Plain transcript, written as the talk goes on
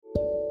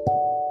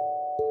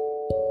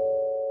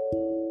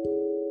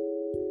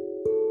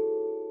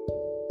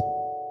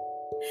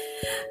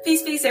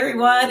Peace, peace,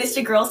 everyone. It's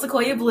your girl,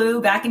 Sequoia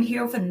Blue, back in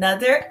here with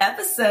another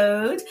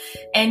episode.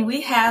 And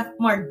we have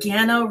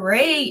Morgana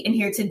Ray in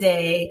here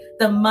today,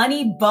 the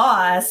money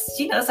boss.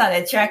 She knows how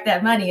to attract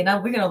that money. And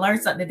we're going to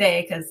learn something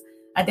today because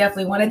I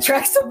definitely want to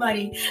attract some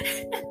money.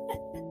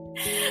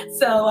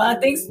 So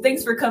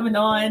thanks for coming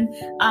on.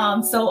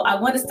 So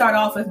I want to start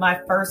off with my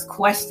first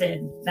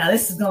question. Now,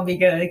 this is going to be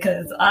good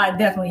because I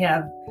definitely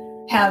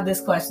have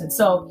this question.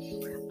 So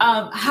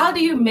how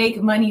do you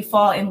make money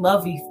fall in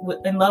love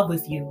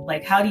with you?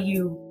 Like, how do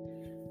you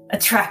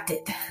attract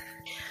it?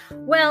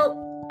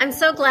 Well, I'm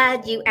so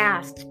glad you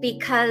asked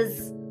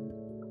because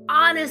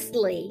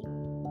honestly,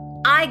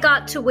 I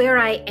got to where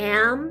I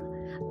am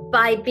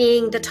by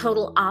being the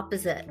total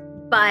opposite,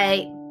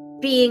 by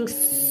being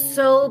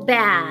so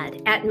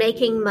bad at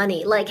making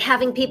money, like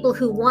having people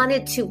who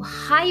wanted to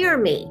hire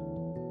me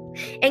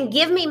and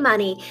give me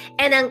money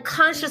and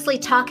unconsciously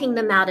talking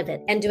them out of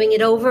it and doing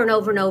it over and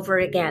over and over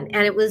again.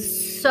 And it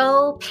was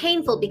so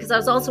painful because I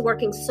was also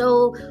working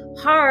so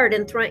hard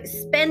and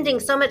spending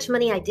so much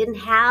money I didn't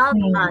have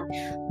on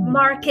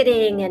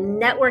marketing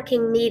and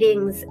networking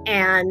meetings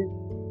and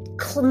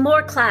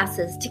more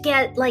classes to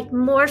get like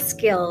more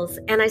skills.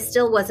 And I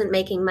still wasn't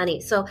making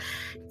money. So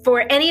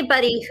for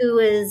anybody who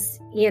is,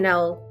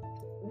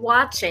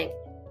 watching,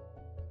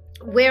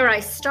 where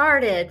I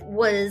started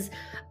was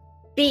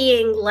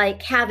being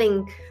like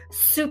having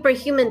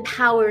superhuman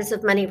powers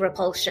of money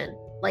repulsion,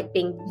 like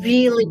being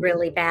really,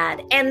 really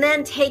bad. And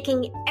then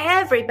taking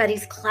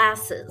everybody's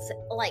classes,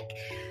 like,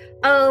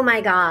 oh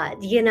my God,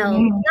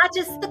 not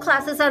just the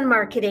classes on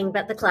marketing,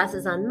 but the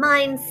classes on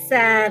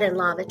mindset and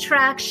law of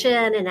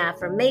attraction and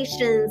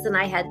affirmations. And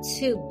I had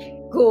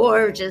 2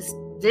 gorgeous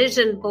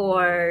vision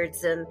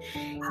boards and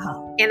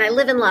I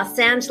live in Los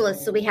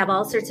Angeles. So we have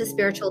all sorts of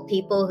spiritual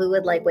people who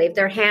would like wave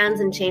their hands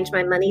and change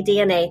my money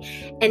DNA,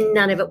 and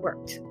none of it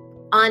worked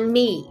on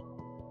me.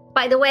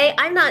 By the way,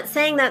 I'm not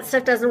saying that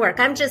stuff doesn't work.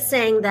 I'm just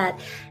saying that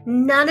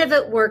none of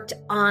it worked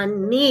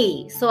on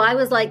me. So I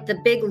was like the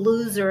big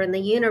loser in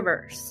the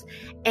universe.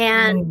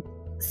 And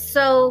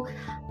so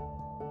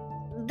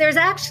there's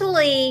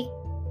actually,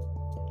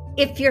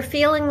 if you're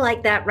feeling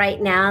like that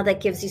right now, that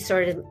gives you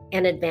sort of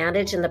an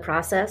advantage in the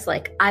process.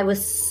 Like, I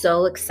was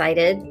so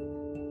excited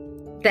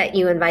that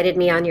you invited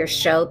me on your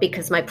show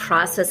because my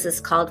process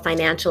is called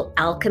Financial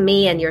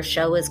Alchemy and your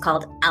show is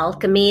called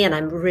Alchemy. And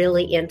I'm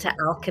really into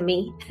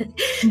alchemy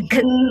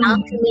because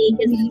alchemy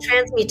is the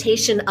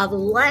transmutation of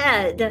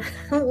lead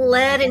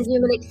in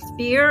human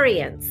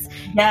experience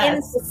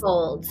into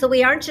gold. So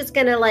we aren't just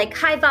going to like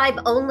high vibe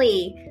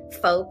only,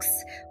 folks.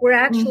 We're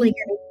actually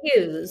going to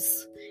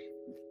use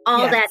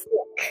all that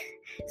work.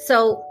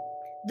 So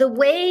the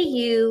way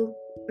you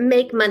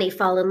make money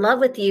fall in love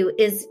with you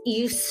is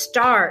you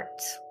start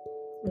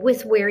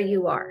with where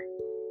you are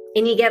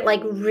and you get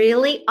like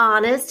really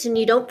honest and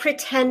you don't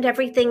pretend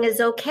everything is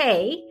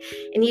okay.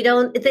 And you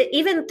don't,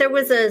 even there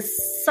was a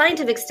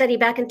scientific study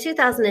back in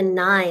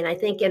 2009, I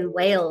think in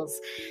Wales,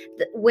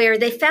 where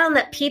they found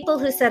that people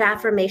who said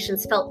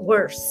affirmations felt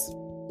worse.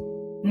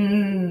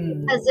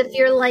 Because if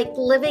you're like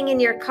living in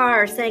your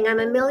car saying, I'm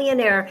a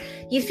millionaire,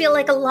 you feel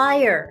like a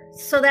liar.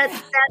 So that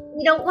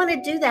you don't want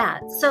to do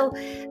that. So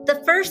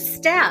the first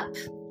step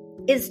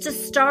is to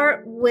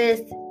start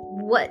with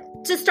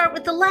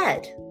the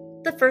lead.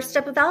 The first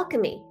step of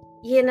alchemy,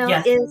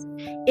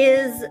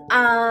 is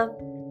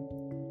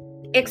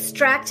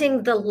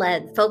extracting the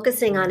lead,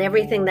 focusing on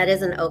everything that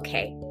isn't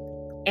okay.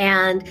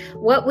 And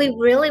what we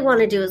really want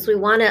to do is we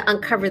want to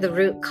uncover the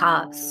root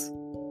cause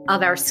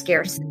of our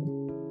scarcity.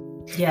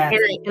 Yeah.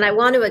 And I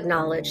want to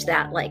acknowledge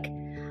that like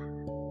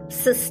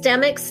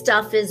systemic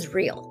stuff is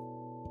real.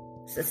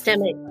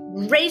 Systemic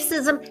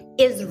racism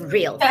is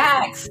real.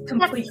 Facts.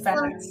 Complete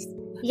facts.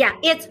 Yeah,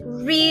 it's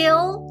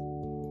real.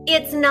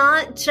 It's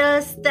not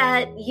just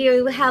that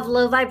you have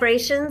low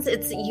vibrations.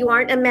 You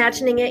aren't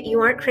imagining it.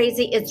 You aren't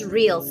crazy. It's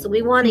real. So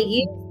we want to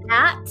use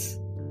that.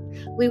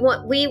 We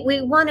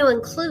want to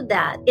include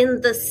that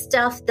in the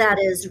stuff that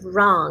is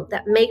wrong,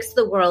 that makes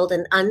the world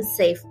an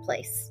unsafe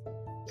place.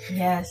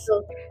 Yes.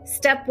 So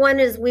step 1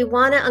 is we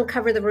want to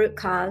uncover the root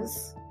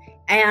cause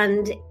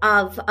and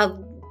of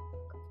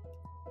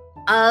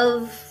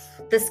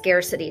the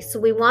scarcity. So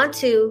we want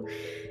to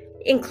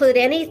include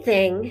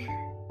anything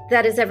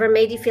that has ever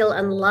made you feel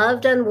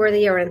unloved,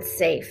 unworthy, or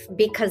unsafe,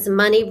 because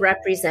money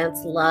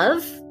represents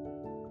love,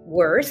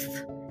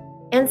 worth,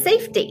 and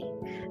safety.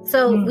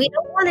 So we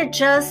don't want to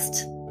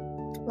just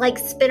like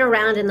spin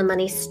around in the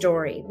money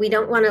story. We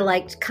don't want to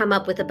like come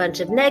up with a bunch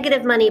of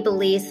negative money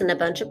beliefs and a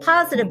bunch of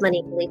positive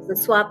money beliefs and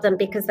swap them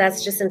because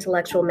that's just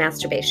intellectual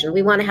masturbation.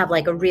 We want to have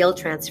like a real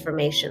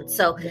transformation.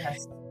 So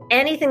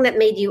anything that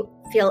made you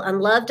feel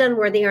unloved,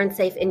 unworthy, or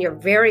unsafe in your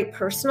very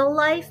personal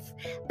life,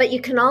 but you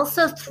can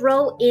also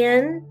throw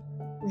in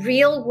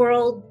real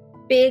world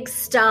big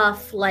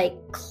stuff like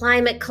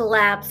climate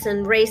collapse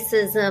and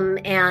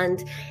racism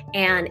and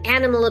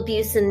animal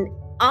abuse and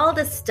all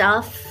the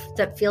stuff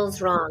that feels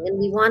wrong. And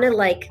we want to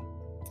like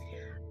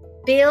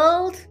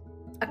build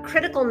a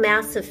critical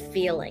mass of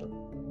feeling.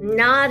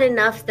 Not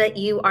enough that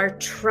you are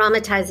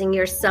traumatizing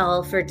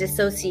yourself or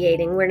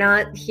dissociating. We're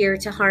not here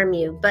to harm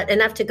you, but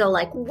enough to go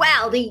like,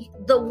 wow,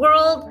 the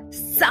world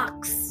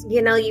sucks.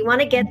 You know, you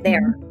want to get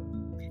there.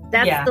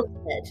 That's the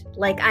limit.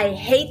 Like, I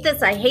hate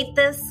this. I hate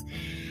this.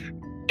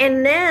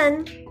 And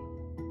then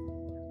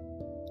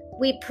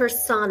we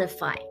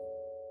personify.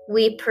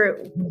 We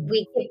give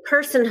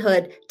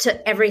personhood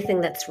to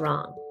everything that's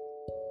wrong.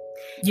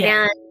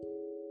 Yeah. And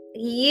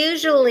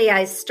usually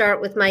I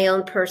start with my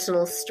own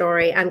personal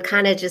story. I'm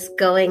kind of just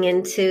going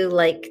into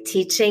like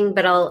teaching,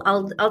 but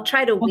I'll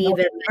try to weave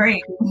in my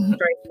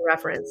story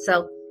reference.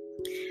 So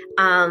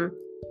I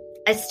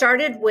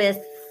started with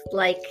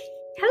like,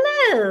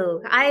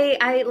 hello,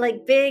 I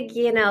like big,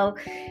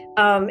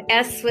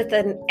 S with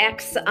an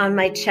X on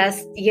my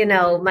chest,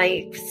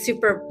 my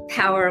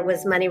superpower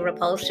was money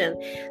repulsion.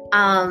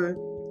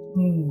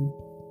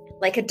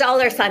 Like a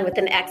 $sign with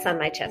an X on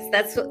my chest.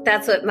 That's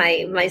what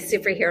my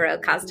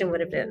superhero costume would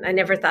have been. I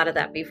never thought of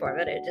that before,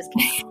 but it just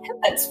came.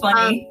 That's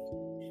funny.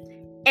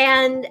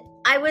 And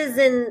I was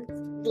in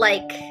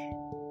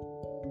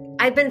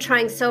I've been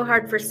trying so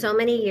hard for so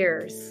many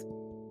years.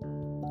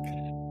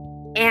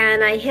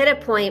 And I hit a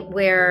point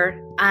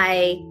where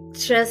I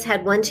just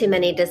had one too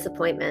many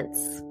disappointments.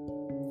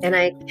 And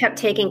I kept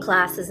taking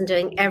classes and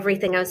doing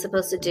everything I was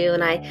supposed to do.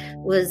 And I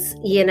was,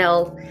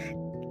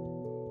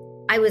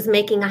 I was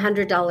making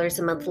 $100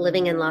 a month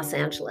living in Los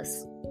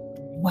Angeles.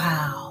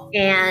 Wow.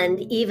 And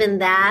even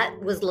that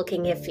was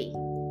looking iffy.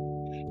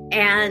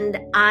 And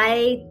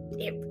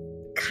it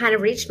kind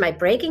of reached my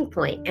breaking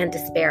point and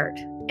despaired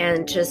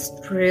and just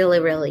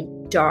really, really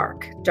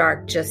dark,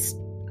 just,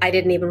 I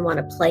didn't even want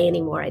to play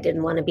anymore. I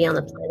didn't want to be on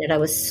the planet. I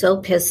was so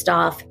pissed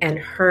off and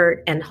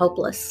hurt and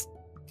hopeless.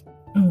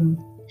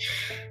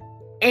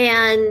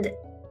 And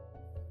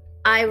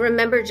I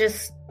remember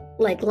just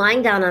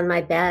lying down on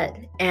my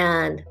bed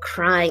and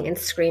crying and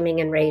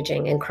screaming and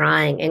raging and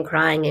crying and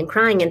crying and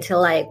crying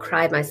until I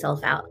cried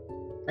myself out,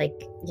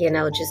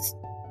 just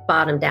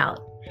bottomed out.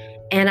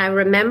 And I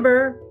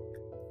remember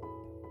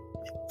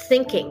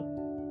thinking,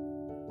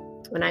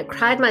 when I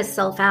cried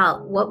myself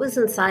out, what was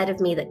inside of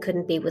me that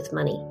couldn't be with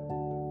money?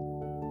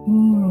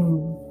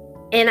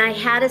 And I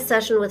had a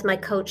session with my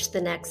coach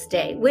the next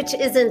day, which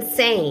is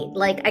insane.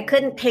 I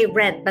couldn't pay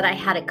rent, but I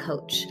had a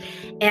coach.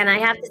 And I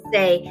have to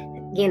say,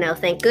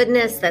 thank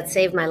goodness that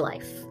saved my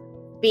life.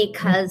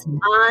 Because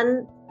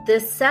on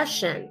this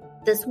session,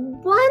 this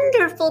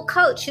wonderful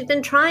coach who'd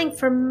been trying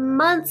for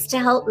months to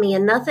help me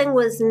and nothing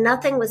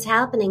was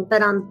happening.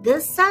 But on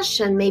this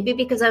session, maybe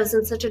because I was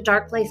in such a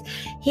dark place,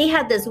 he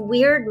had this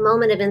weird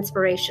moment of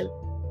inspiration.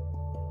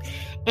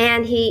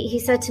 And he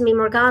said to me,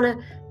 Morgana,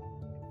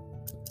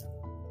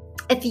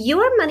 if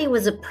your money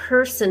was a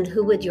person,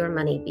 who would your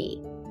money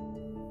be?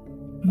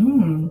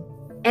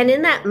 And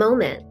in that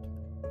moment,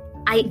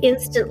 I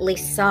instantly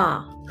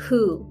saw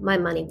who my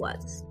money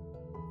was.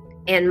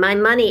 And my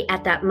money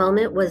at that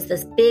moment was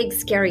this big,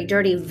 scary,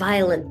 dirty,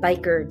 violent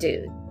biker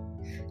dude.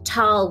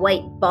 Tall,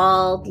 white,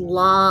 bald,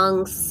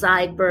 long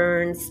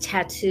sideburns,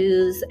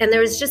 tattoos. And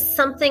there was just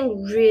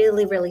something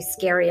really, really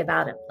scary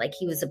about him. Like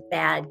he was a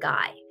bad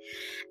guy.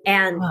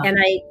 And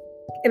I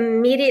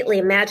immediately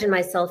imagined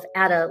myself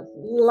at a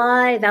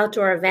live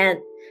outdoor event.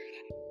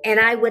 And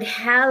I would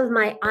have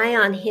my eye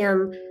on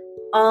him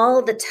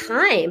all the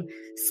time,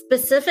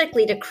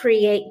 specifically to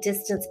create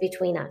distance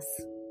between us.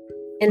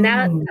 And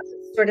that was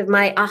sort of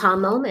my aha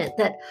moment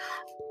that,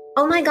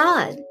 oh my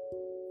God,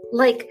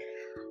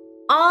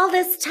 all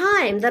this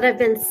time that I've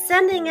been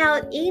sending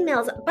out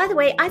emails. By the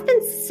way, I've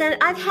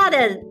had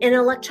an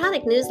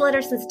electronic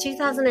newsletter since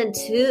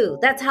 2002.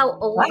 That's how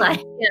old I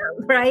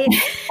am, right?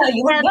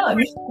 You were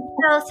young.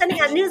 Sending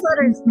out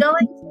newsletters,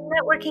 going to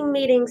networking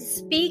meetings,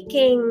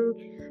 speaking,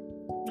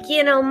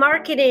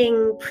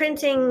 marketing,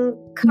 printing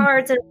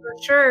cards and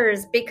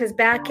brochures, because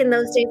back in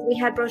those days we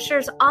had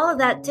brochures. All of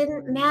that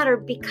didn't matter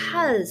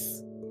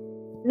because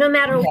no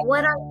matter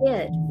what I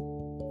did,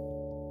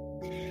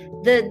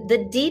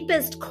 the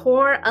deepest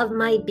core of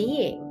my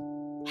being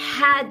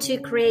had to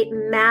create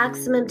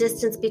maximum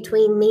distance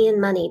between me and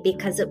money,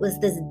 because it was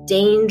this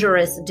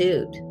dangerous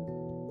dude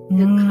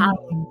who caused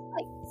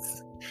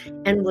fights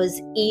and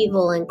was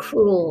evil and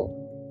cruel.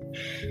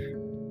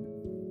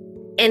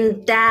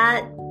 And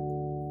that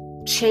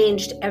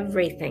changed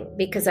everything,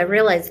 because I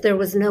realized there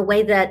was no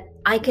way that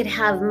I could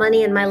have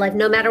money in my life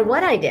no matter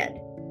what I did.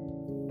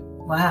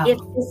 Wow. If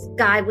this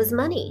guy was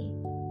money.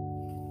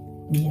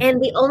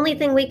 And the only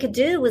thing we could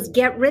do was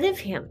get rid of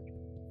him.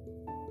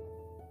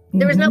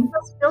 There was no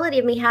possibility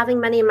of me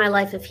having money in my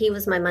life if he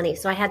was my money.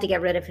 So I had to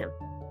get rid of him.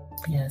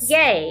 Yes.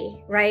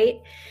 Yay,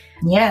 right?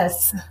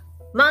 Yes.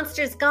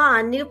 Monster's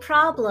gone, new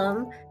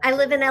problem. I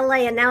live in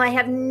LA and now I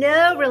have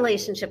no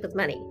relationship with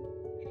money.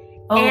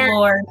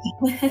 Lord.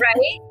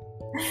 Right?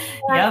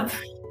 Yep.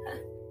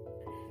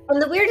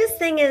 And the weirdest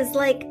thing is,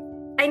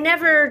 I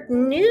never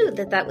knew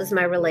that was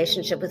my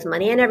relationship with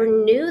money. I never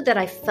knew that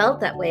I felt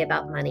that way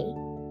about money.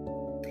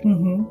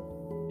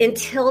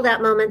 Until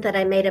that moment that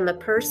I made him a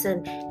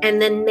person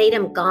and then made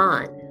him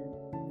gone.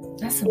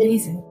 That's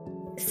amazing.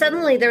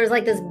 suddenly there was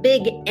like this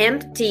big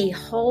empty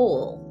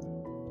hole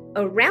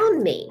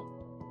around me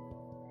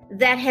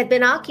that had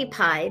been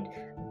occupied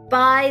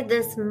by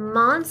this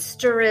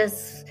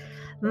monstrous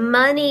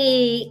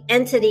money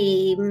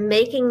entity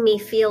making me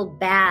feel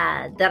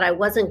bad, that I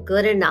wasn't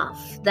good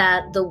enough,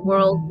 that the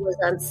world was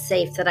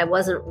unsafe, that I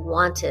wasn't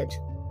wanted.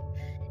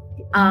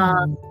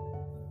 And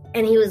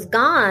he was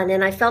gone,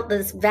 and I felt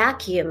this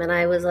vacuum, and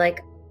I was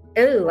like,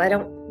 oh,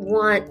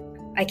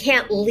 I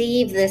can't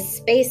leave this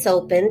space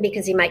open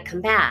because he might come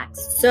back.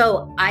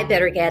 So I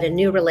better get a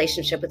new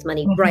relationship with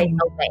money right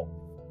away.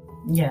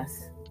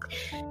 Yes.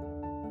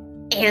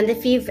 And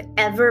if you've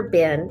ever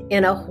been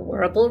in a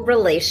horrible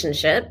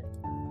relationship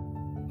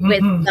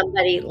with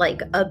somebody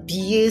like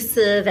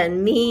abusive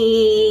and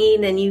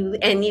mean, and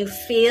you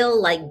feel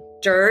like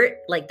dirt,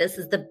 like this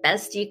is the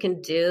best you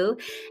can do,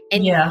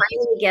 and you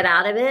finally get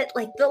out of it,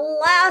 like the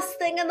last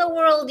thing in the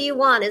world you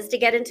want is to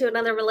get into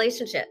another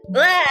relationship.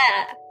 Blah!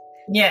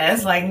 Yeah,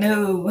 it's like,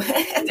 no,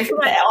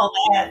 all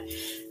that.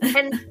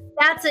 And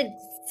that's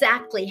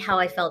exactly how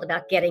I felt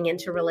about getting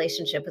into a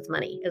relationship with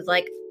money. It's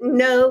like,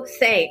 no,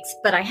 thanks,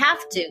 but I have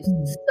to.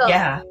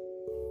 So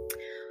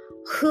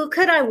who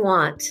could I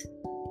want?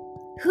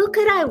 Who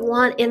could I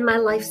want in my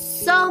life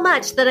so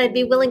much that I'd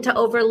be willing to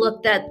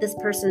overlook that this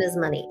person is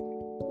money?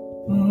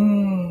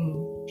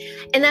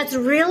 And that's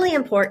really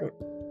important.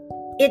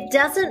 It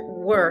doesn't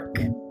work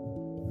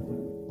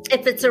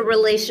if it's a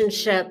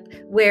relationship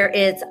where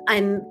it's,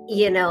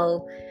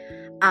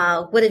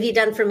 what have you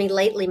done for me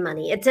lately,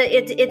 money? It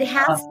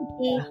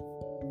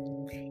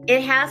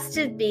has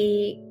to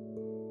be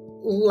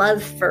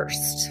love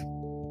first.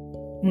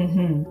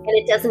 And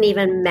it doesn't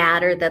even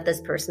matter that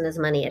this person is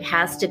money. It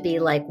has to be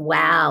like,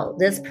 wow,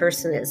 this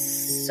person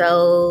is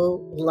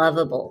so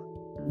lovable.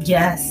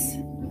 Yes.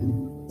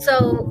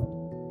 So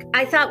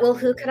I thought, well,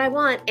 who could I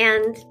want?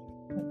 And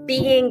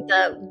being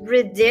the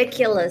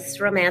ridiculous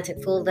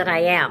romantic fool that I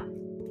am,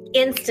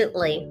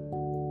 instantly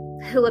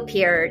who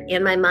appeared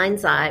in my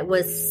mind's eye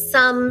was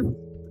some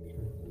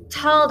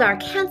tall,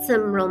 dark,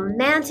 handsome,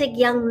 romantic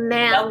young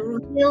man,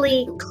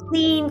 really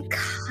clean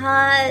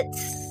cut,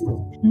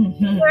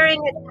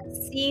 wearing a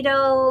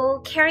tuxedo,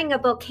 carrying a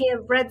bouquet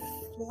of red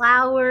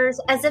flowers,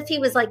 as if he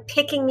was like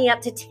picking me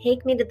up to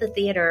take me to the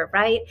theater,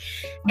 right?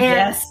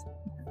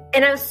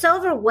 And I was so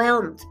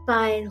overwhelmed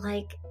by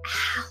like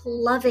how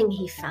loving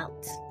he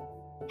felt,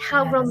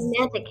 how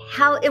romantic,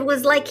 how it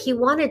was like he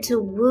wanted to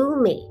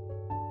woo me.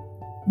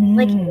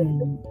 Like he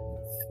was a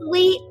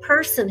sweet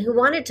person who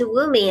wanted to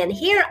woo me. And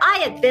here I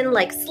had been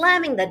like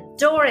slamming the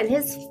door in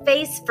his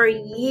face for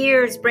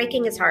years,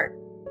 breaking his heart.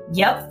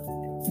 Yep.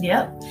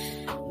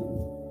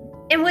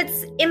 And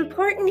what's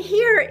important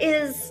here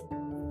is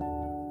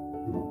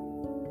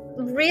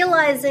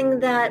realizing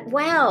that,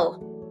 wow,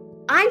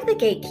 I'm the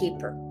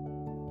gatekeeper.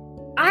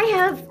 I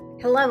have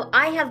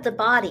the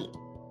body.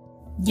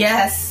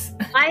 Yes.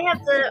 I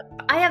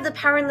have the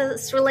power in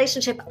this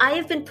relationship. I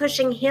have been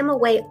pushing him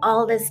away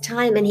all this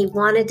time, and he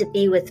wanted to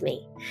be with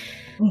me,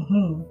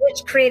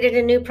 which created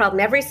a new problem.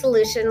 Every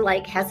solution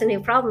has a new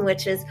problem,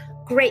 which is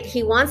great.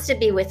 He wants to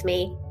be with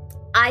me.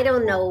 I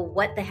don't know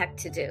what the heck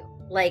to do.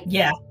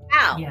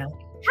 How? Yeah.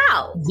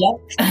 How? Yep.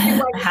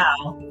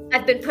 How?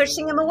 I've been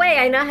pushing him away.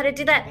 I know how to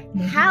do that.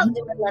 How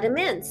do I let him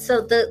in?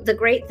 So the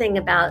great thing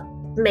about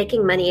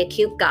making money a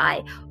cute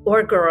guy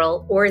or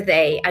girl or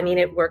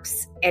it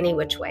works any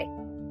which way,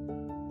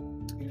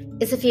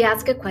 is if you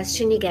ask a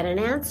question, you get an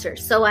answer.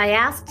 So I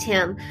asked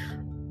him,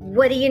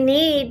 what do you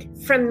need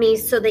from me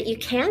so that you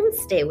can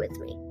stay with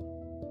me?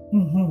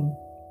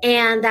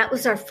 And that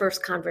was our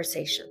first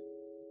conversation.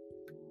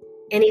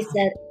 And he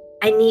said,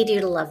 I need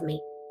you to love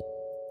me.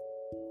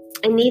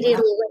 I need you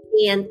to love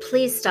me, and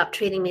please stop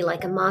treating me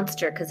like a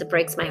monster because it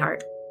breaks my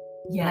heart.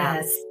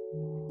 Yes.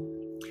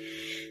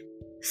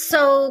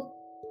 So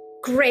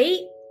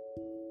great.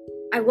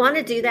 I want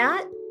to do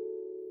that.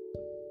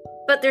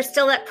 But there's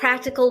still that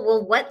practical,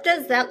 well, what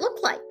does that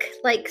look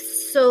like?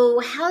 So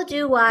how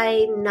do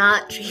I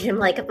not treat him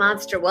like a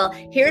monster? Well,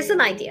 here's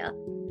an idea.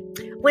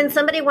 When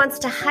somebody wants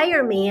to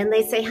hire me and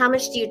they say, how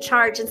much do you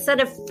charge? Instead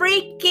of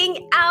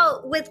freaking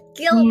out with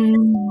guilt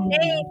and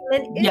shame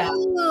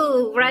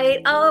and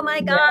right? Oh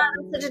my God,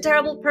 I'm such a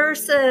terrible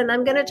person.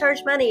 I'm going to charge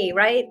money,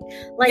 right?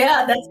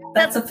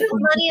 That's a feeling.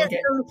 Money is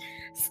some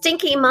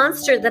stinky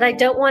monster that I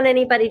don't want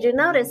anybody to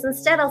notice.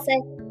 Instead, I'll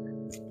say,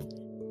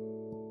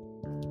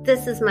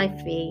 this is my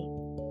fee.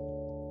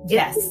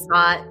 Yes. It's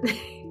not.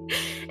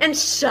 And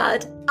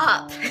shut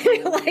up.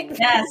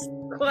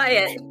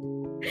 Quiet.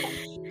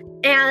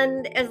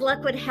 And as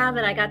luck would have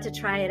it, I got to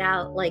try it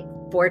out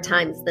 4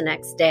 times the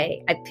next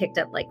day. I picked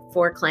up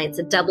 4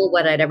 clients, double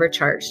what I'd ever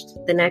charged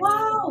the next.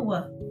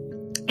 Wow.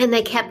 And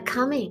they kept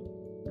coming.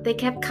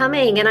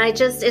 And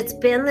it's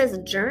been this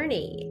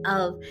journey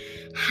of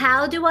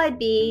how do I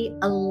be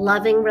a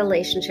loving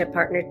relationship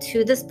partner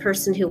to this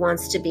person who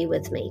wants to be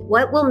with me?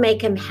 What will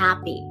make him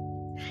happy?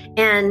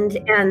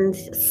 And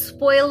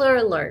spoiler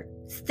alert,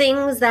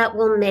 things that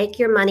will make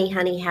your money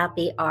honey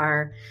happy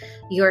are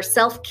your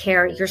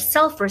self-care, your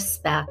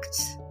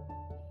self-respect,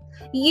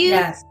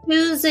 You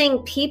choosing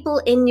people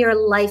in your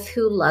life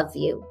who love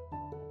you.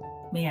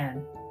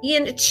 Man.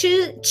 You know,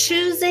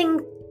 choosing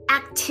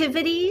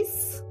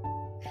activities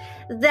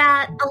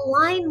that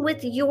align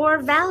with your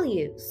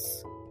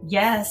values.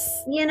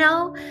 Yes. You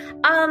know,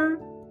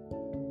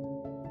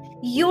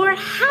 your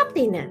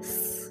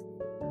happiness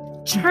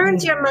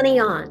turns your money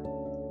on.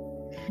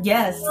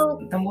 Yes.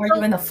 So, the more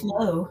you're in the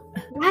flow.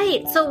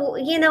 Right. So,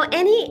 you know,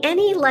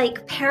 any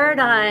like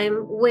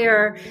paradigm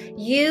where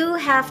you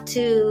have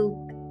to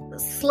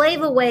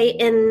slave away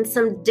in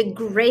some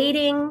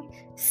degrading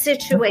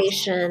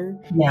situation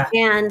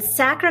and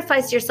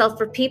sacrifice yourself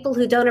for people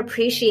who don't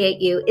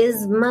appreciate you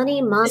is money.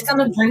 It's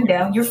going to bring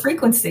down your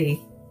frequency.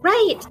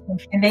 Right.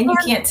 And then you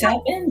can't tap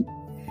in.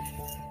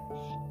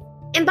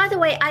 And by the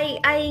way,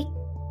 I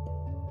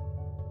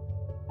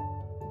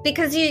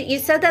because you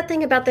said that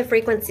thing about the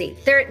frequency,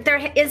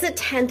 there is a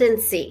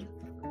tendency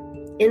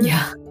in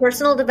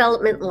personal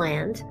development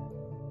land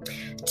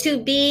to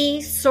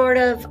be sort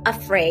of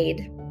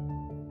afraid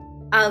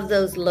of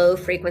those low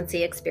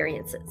frequency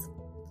experiences.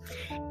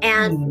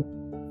 And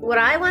what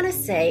I want to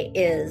say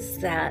is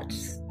that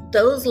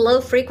those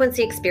low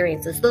frequency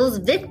experiences, those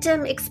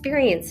victim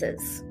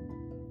experiences,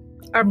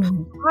 are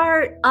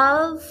part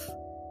of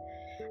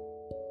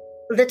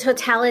the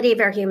totality of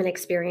our human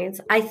experience.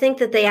 I think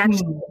that they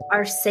actually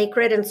are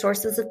sacred and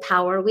sources of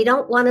power. We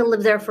don't want to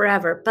live there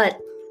forever, but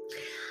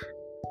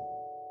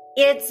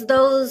it's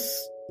those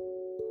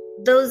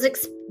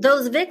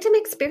victim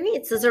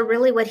experiences are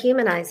really what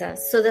humanize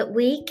us, so that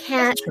we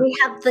have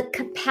the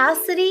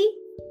capacity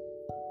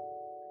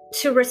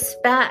to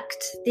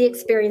respect the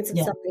experience of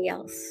somebody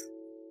else.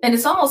 And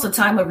it's almost a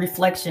time of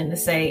reflection to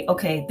say,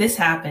 okay, this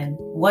happened.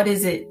 What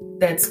is it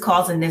that's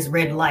causing this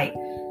red light?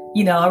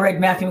 You know, I read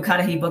Matthew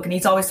McConaughey book, and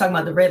he's always talking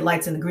about the red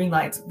lights and the green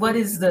lights. What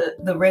is the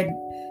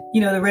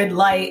red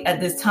light at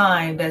this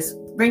time that's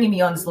bringing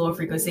me on this lower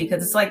frequency?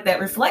 Because it's like that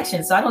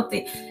reflection. So I don't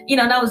think, and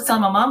I was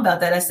telling my mom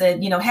about that. I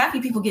said, happy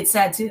people get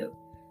sad too.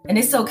 And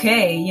it's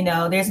okay.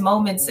 There's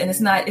moments, and it's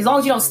not, as long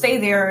as you don't stay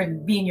there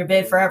and be in your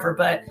bed forever.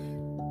 But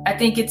I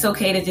think it's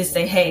okay to just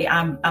say, hey,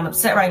 I'm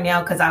upset right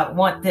now because I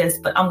want this,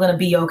 but I'm going to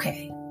be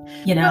okay.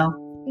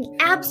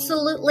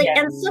 Absolutely. Yeah.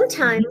 And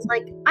sometimes,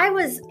 like, I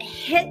was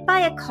hit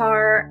by a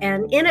car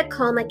and in a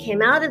coma,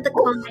 came out of the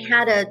coma,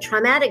 had a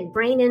traumatic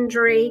brain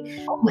injury.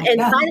 And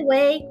God. By the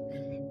way,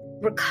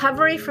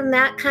 recovery from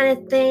that kind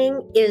of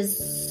thing is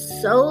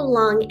so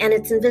long, and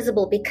it's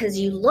invisible because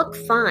you look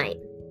fine,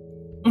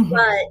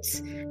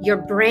 but your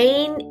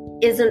brain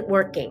isn't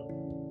working.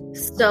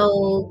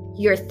 So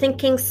you're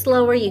thinking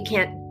slower. You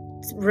can't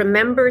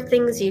remember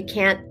things. You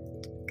can't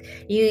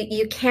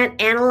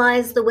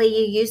analyze the way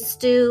you used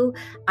to.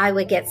 I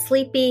would get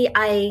sleepy.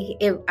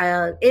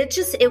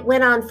 It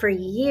went on for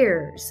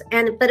years,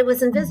 but it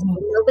was invisible.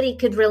 Nobody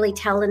could really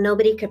tell, and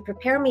nobody could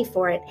prepare me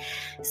for it.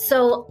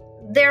 So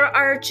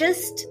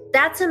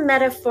that's a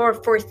metaphor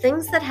for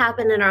things that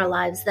happen in our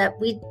lives, that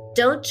we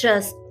don't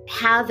just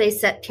have a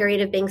set period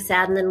of being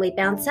sad and then we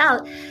bounce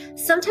out.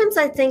 Sometimes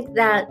I think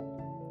that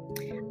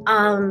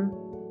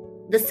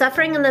the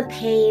suffering and the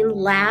pain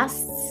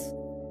lasts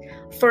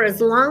for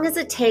as long as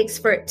it takes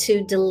for it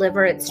to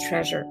deliver its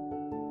treasure.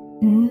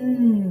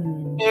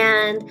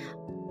 And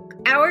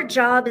our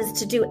job is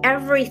to do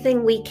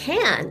everything we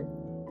can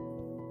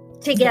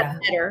to get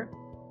better.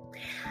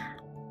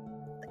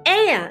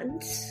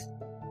 And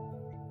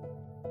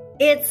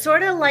it's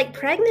sort of like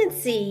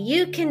pregnancy.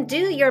 You can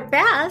do your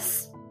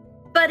best,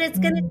 but it's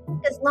going to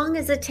take as long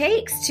as it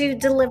takes to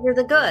deliver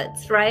the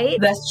goods, right?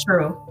 That's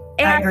true.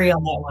 I agree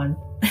on that one.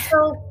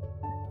 So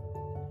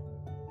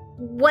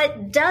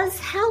what does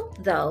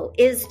help, though,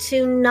 is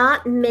to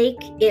not make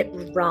it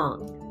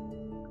wrong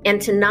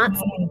and to not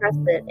suppress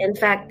it. In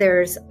fact,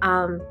 there's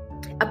a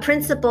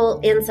principle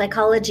in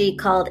psychology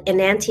called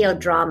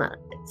enantiodrama.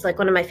 It's like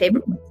one of my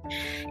favorite ones.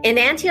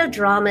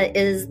 Enantiodrama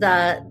is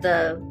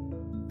the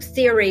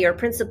theory or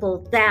principle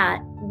that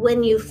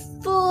when you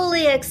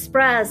fully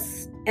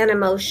express an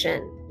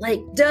emotion, like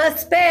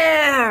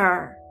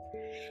despair,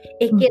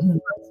 it gives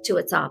birth to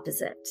its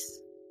opposite.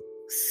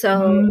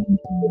 So,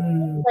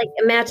 like,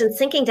 imagine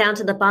sinking down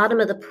to the bottom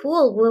of the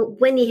pool.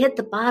 When you hit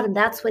the bottom,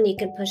 that's when you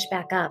can push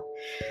back up.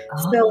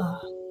 So,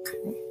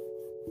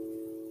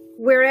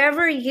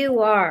 wherever you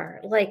are,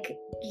 like,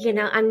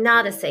 I'm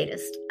not a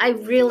sadist. I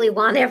really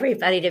want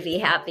everybody to be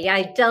happy.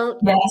 I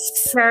don't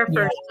care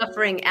for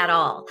suffering at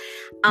all.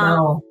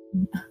 No.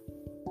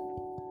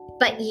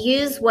 But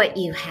use what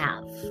you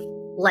have.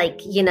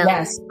 Like, you've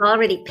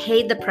already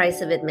paid the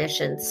price of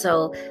admission.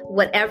 So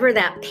whatever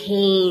that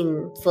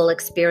painful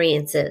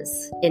experience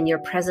is in your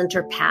present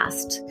or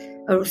past,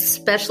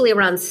 especially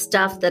around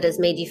stuff that has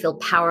made you feel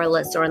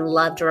powerless or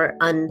unloved or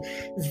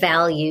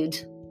unvalued,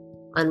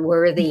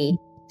 unworthy,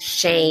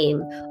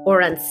 shame, or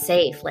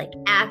unsafe, like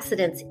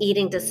accidents,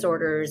 eating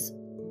disorders,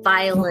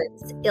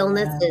 violence,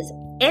 illnesses,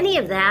 any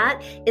of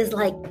that is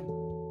like,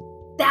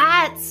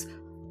 that's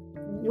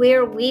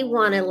where we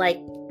want to, like,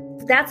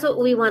 that's what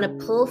we want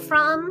to pull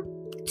from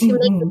to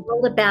make the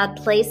world a bad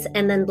place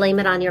and then blame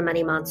it on your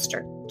money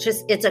monster.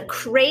 Just, it's a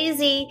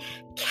crazy,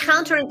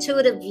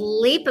 counterintuitive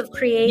leap of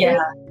creative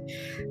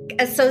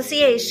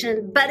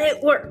association, but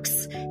it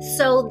works.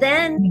 So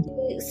then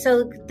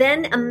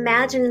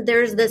imagine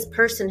there's this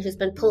person who's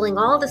been pulling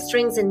all the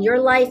strings in your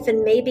life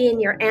and maybe in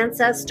your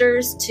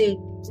ancestors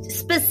to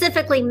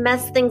specifically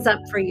mess things up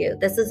for you.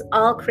 This is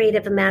all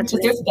creative imagination.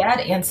 There's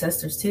bad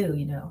ancestors too,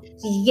 you know.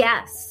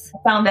 Yes.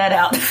 I found that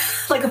out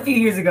like a few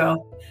years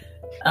ago.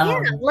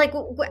 Like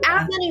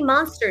our money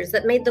monsters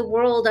that made the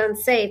world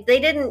unsafe. They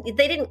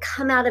didn't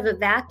come out of a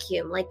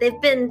vacuum. Like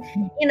they've been,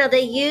 you know, they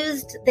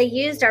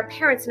used our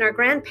parents and our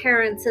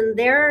grandparents and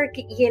their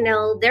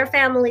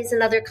families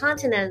in other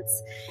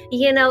continents.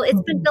 You know,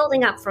 it's been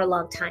building up for a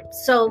long time.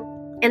 So,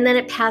 and then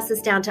it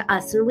passes down to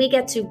us, and we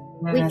get to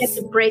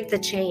break the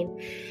chain.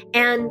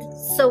 And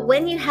so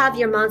when you have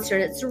your monster,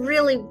 and it's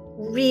really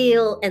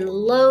real and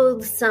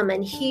loathsome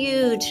and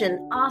huge and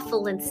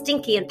awful and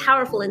stinky and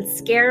powerful and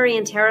scary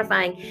and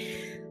terrifying,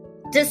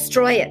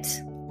 destroy it.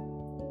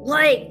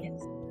 Like,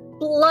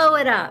 blow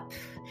it up.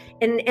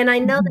 And I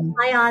know that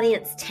my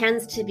audience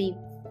tends to be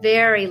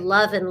very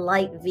love and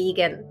light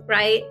vegan,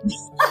 right?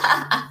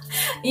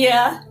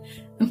 Yeah.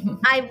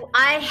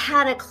 I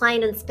had a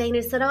client in Spain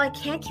who said, "Oh, I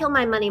can't kill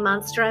my money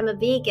monster. I'm a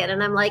vegan."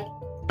 And I'm like,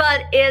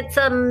 but it's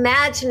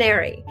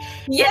imaginary.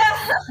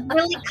 Yeah. It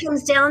really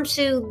comes down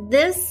to,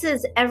 this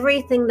is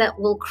everything that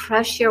will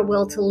crush your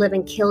will to live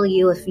and kill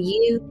you if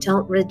you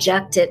don't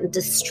reject it and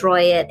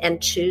destroy it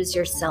and choose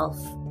yourself.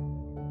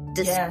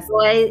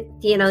 Destroy,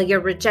 you know,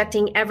 you're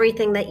rejecting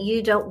everything that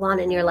you don't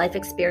want in your life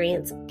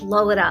experience.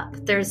 Blow it up.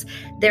 There is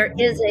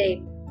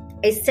a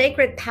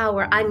sacred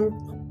power. I'm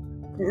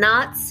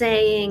not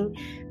saying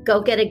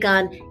go get a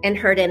gun and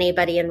hurt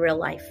anybody in real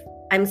life.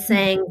 I'm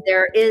saying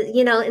there is,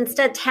 you know,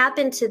 instead tap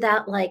into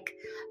that, like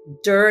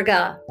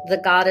Durga, the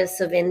goddess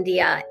of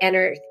India,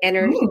 energy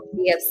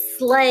of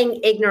slaying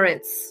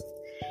ignorance,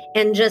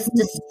 and just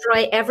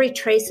destroy every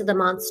trace of the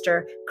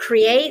monster.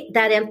 Create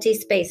that empty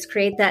space,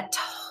 create that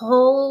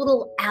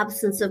total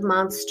absence of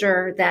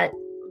monster, that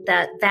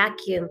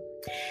vacuum.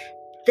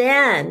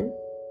 Then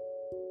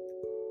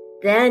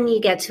you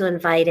get to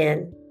invite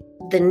in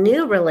the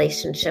new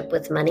relationship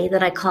with money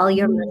that I call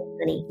your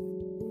money.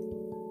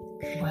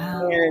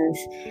 Wow. And,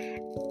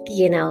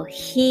 you know,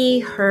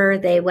 he, her,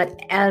 they,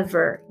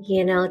 whatever,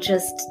 you know,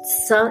 just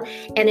so,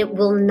 and it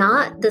will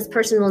not, this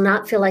person will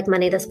not feel like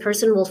money. This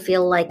person will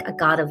feel like a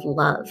God of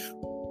love.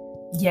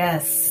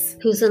 Yes.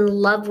 Who's in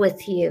love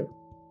with you.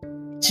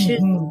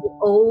 Chooses you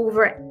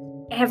over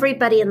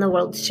everybody in the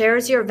world,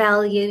 shares your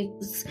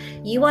values.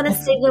 You want to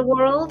save the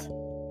world?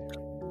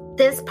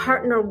 This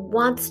partner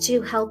wants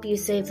to help you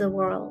save the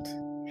world.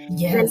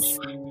 Yes.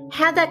 And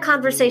have that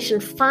conversation.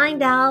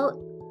 Find out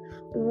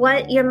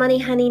what your money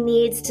honey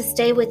needs to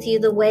stay with you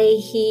the way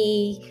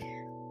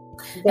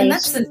and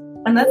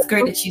that's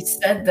great that you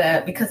said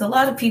that, because a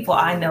lot of people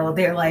I know,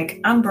 they're like,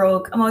 I'm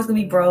broke, I'm always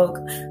gonna be broke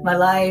my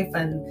life,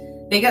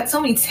 and they got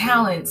so many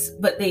talents,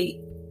 but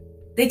they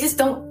just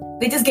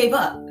gave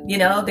up, you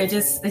know. They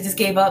just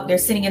gave up. They're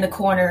sitting in a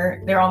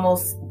corner, they're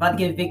almost about to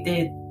get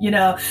evicted, you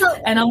know.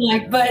 And I'm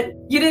like, but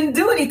you didn't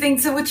do anything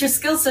to with your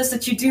skill sets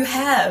that you do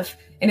have.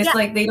 And it's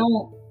like they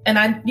don't. And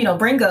I, you know,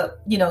 bring up,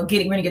 you know,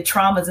 getting rid of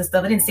traumas and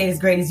stuff. I didn't say it as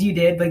great as you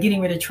did, but getting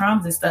rid of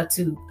traumas and stuff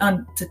to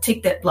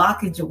take that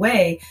blockage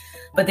away.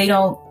 But they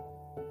don't,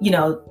 you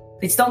know,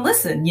 they just don't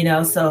listen, you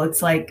know. So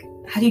it's like,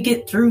 how do you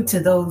get through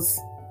to those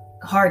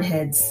hard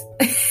heads?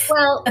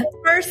 Well,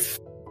 first,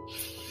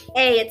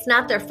 it's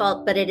not their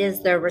fault, but it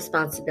is their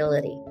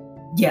responsibility.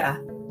 Yeah.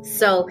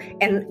 So,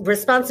 and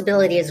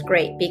responsibility is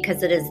great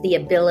because it is the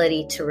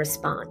ability to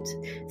respond.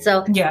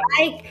 So yeah.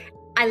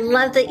 I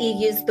love that you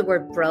used the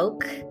word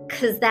broke,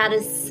 because that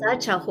is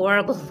such a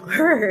horrible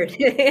word.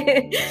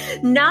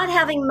 Not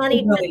having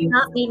money does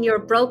not mean you're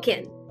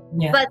broken.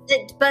 Yeah.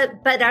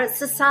 But our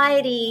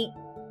society,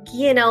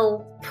 you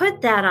know,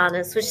 put that on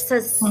us, which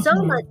says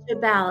so much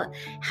about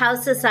how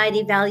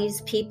society values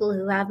people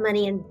who have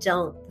money and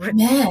don't,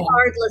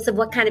 regardless of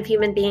what kind of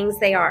human beings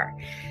they are.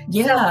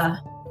 Yeah.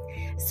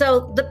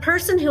 So the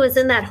person who is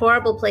in that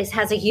horrible place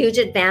has a huge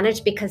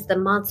advantage because the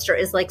monster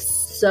is like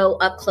so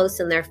up close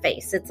in their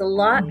face. It's a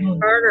lot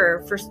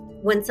harder for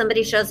when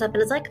somebody shows up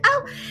and is like,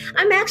 "Oh,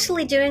 I'm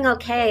actually doing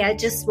okay. I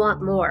just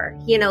want more."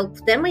 You know,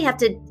 then we have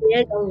to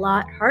dig a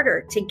lot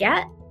harder to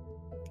get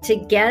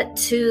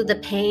to the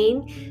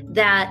pain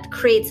that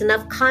creates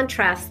enough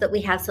contrast that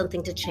we have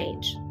something to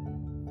change.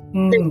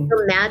 There's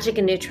no magic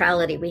in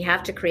neutrality. We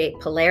have to create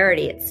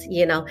polarity. It's,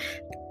 you know,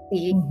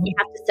 you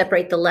have to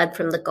separate the lead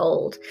from the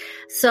gold.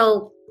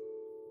 So,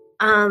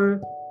 and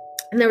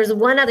there was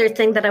one other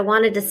thing that I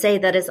wanted to say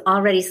that is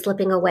already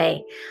slipping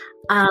away.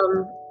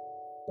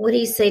 What do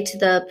you say to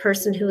the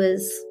person who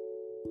is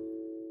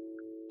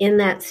in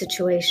that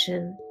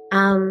situation?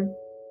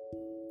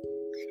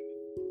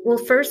 Well,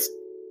 first,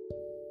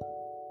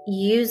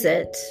 use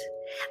it.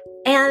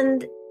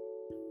 And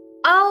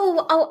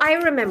Oh, I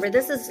remember.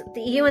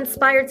 You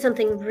inspired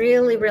something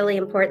really, really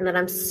important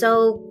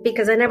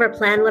because I never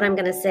plan what I'm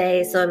going to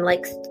say. So I'm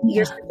like,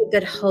 you're such a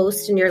good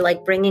host and you're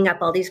like bringing up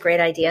all these great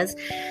ideas.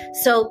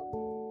 So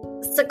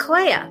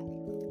Sequoia.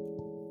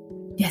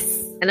 Yes.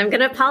 And I'm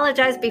going to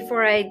apologize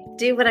before I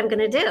do what I'm going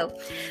to do.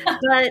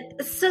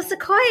 But so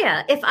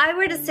Sequoia, if I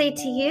were to say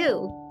to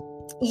you,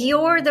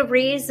 you're the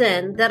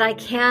reason that I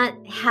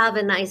can't have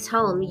a nice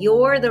home.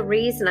 You're the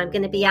reason I'm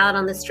going to be out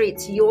on the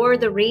streets. You're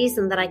the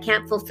reason that I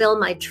can't fulfill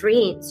my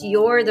dreams.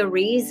 You're the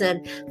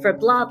reason for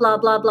blah, blah,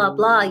 blah, blah,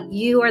 blah.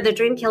 You are the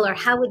dream killer.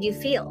 How would you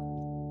feel?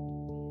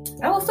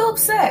 I would feel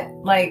upset.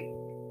 Like,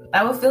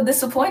 I would feel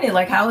disappointed.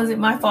 Like, how is it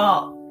my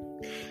fault?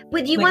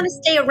 Would you want to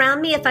stay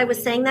around me if I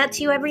was saying that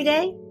to you every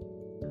day?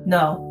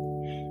 No.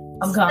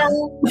 I'm gone.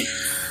 So,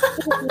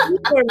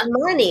 for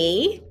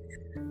money.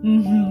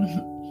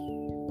 Mm-hmm.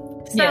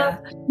 So, yeah.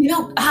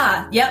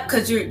 Yep.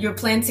 Because you're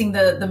planting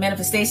the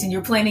manifestation.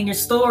 You're planting your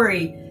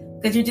story.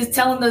 Because you're just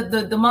telling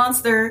the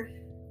monster,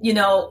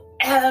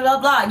 blah, blah,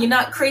 blah. You're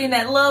not creating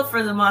that love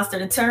for the monster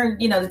to turn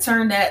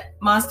that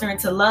monster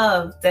into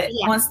love that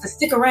wants to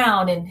stick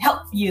around and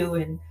help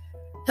you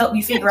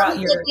figure out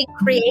your. We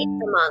create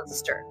the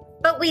monster,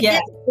 but we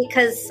did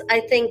because I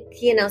think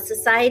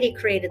society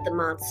created the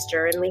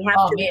monster, and we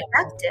have to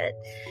respect it.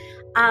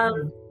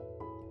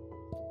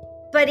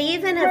 But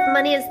even if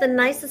money is the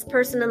nicest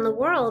person in the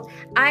world,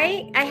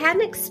 I had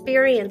an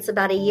experience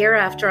about a year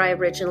after I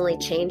originally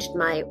changed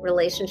my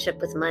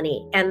relationship with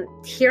money. And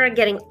here I'm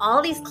getting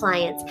all these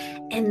clients.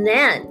 And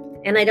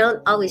I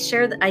don't always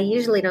I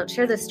usually don't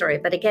share this story,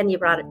 but again, you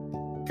brought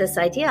this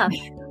idea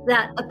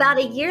that about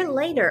a year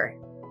later,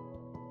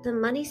 the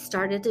money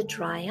started to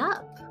dry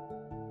up.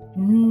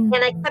 And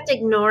I kept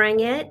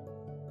ignoring it.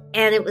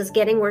 And it was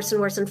getting worse and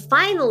worse. And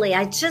finally,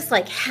 I just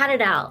had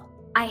it out.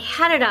 I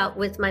had it out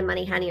with my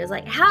money honey. I was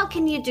like, how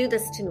can you do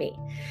this to me?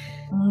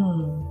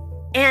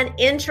 And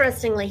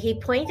interestingly, he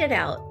pointed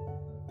out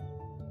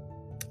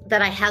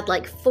that I had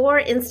 4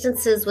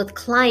 instances with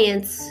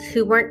clients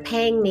who weren't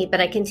paying me, but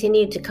I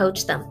continued to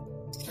coach them.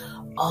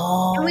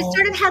 Oh. And we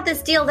sort of had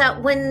this deal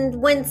that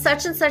when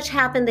such and such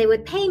happened, they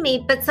would pay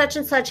me, but such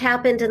and such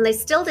happened and they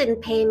still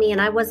didn't pay me,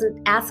 and I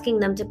wasn't asking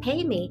them to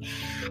pay me.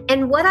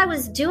 And what I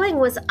was doing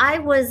was I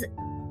was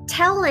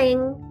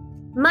telling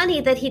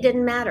money that he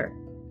didn't matter.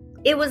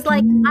 It was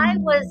like I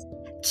was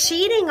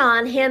cheating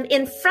on him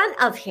in front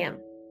of him.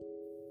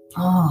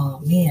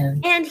 Oh,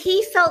 man. And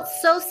he felt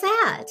so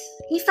sad.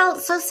 He felt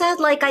so sad,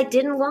 like I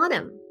didn't want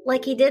him.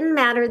 Like he didn't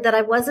matter, that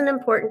I wasn't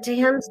important to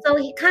him. So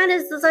he kind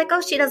of was like,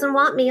 oh, she doesn't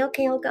want me.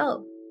 Okay, I'll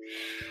go.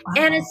 Wow.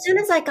 And as soon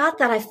as I got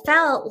that, I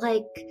felt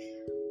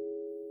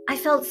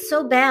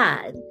so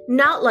bad.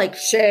 Not like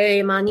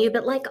shame on you,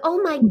 but like,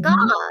 oh my God,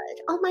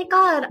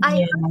 I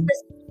am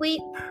this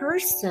sweet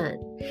person.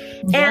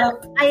 Yep. And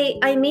I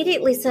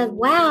immediately said,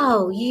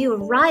 wow, you're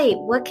right.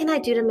 What can I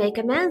do to make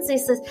amends? And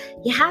he says,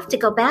 you have to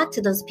go back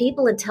to those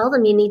people and tell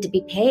them you need to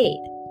be paid.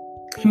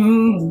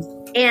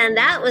 And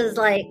that was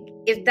like,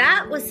 if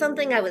that was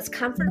something I was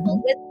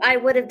comfortable with, I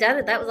would have done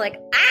it. That was like,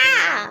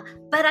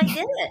 but I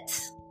did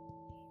it.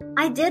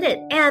 I did it.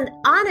 And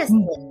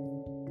honestly,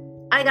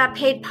 I got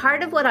paid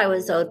part of what I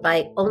was owed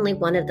by only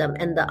one of them.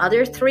 And the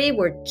other 3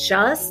 were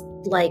just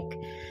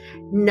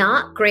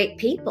not great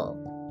people.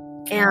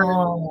 And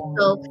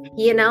so,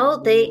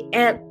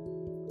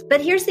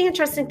 but here's the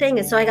interesting thing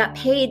is, so I got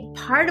paid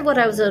part of what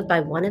I was owed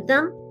by one of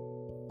them,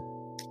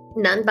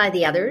 none by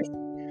the others,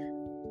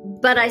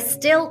 but I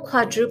still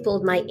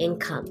quadrupled my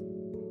income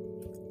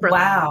from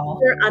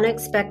other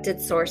unexpected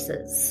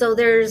sources. So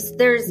there's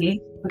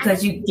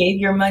because you gave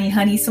your money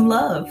honey some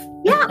love.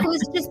 Yeah, it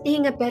was just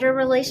being a better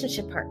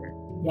relationship partner.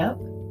 Yep.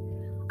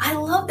 I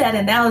love that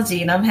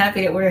analogy, and I'm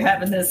happy that we're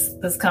having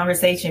this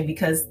conversation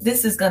because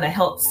this is going to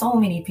help so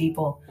many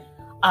people.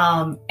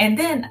 And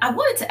then I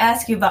wanted to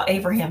ask you about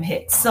Abraham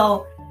Hicks.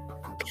 So,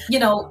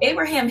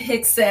 Abraham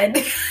Hicks said,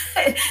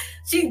 I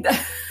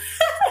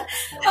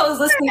was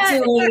listening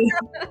to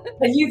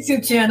a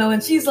YouTube channel,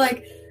 and she's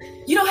like,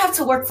 you don't have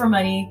to work for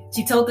money.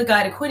 She told the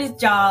guy to quit his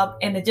job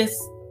and to just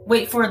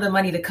wait for the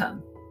money to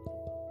come.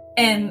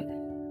 And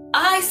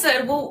I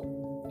said, well,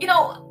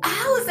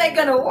 how is that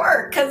going to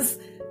work? Because,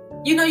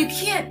 you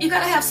got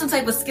to have some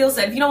type of skill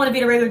set. If you don't want to be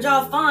at a regular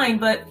job, fine.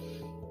 But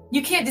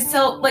you can't just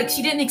tell,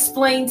 she didn't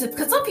explain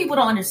because some people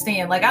don't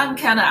understand. I'm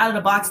kind of out of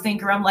the box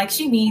thinker. I'm like,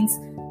 she means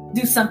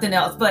do something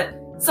else. But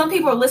some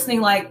people are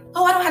listening like,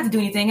 oh, I don't have to do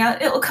anything.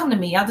 It'll come to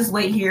me. I'll just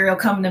wait here. It'll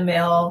come in the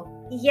mail.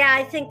 Yeah,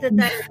 I think that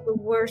is the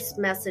worst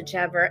message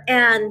ever.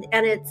 And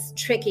it's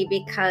tricky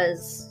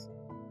because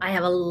I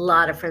have a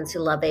lot of friends who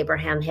love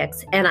Abraham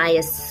Hicks, and I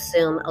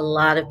assume a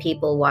lot of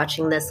people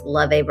watching this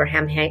love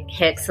Abraham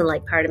Hicks,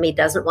 and part of me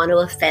doesn't want to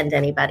offend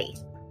anybody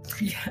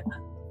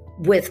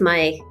with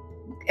my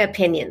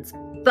opinions.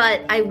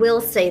 But I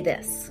will say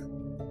this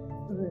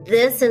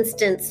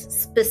instance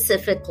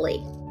specifically,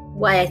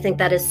 why I think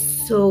that is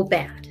so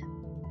bad,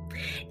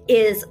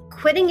 is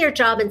quitting your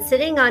job and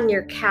sitting on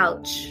your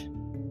couch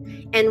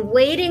and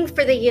waiting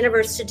for the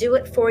universe to do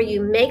it for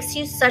you makes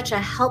you such a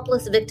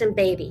helpless victim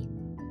baby.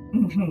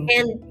 Mhm.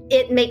 And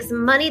it makes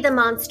money the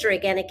monster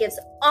again. It gives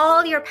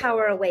all your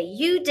power away.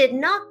 You did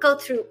not go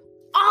through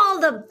all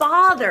the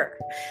bother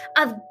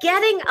of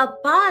getting a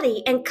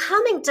body and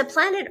coming to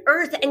planet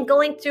Earth and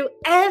going through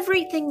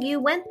everything you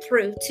went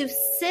through to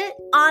sit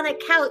on a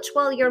couch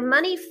while your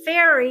money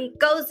fairy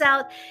goes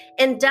out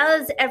and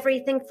does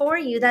everything for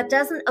you. That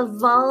doesn't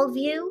evolve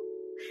you.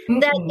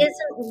 That Mhm.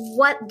 isn't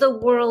what the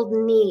world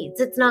needs.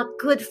 It's not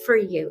good for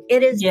you.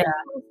 It is Yeah.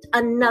 just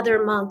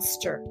another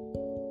monster.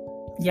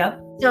 Yep.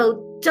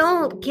 So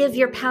don't give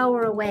your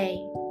power away.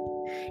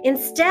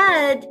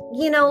 Instead,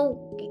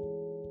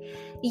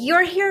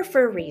 you're here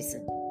for a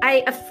reason.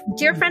 A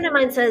dear friend of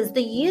mine says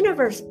the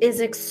universe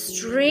is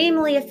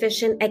extremely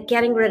efficient at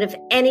getting rid of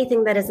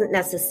anything that isn't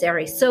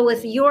necessary. So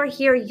if you're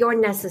here, you're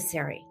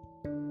necessary.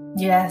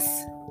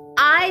 Yes.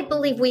 I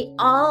believe we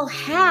all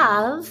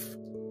have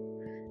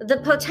the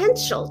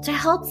potential to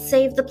help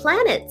save the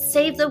planet,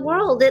 save the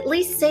world, at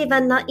least save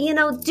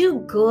do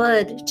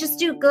good. Just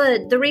do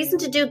good. The reason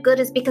to do good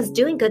is because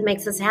doing good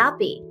makes us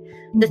happy.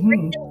 The three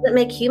Mhm. things that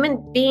make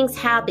human beings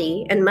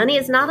happy, and money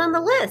is not on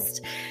the list,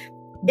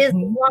 is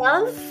Mhm.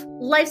 love,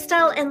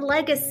 lifestyle, and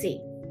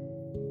legacy.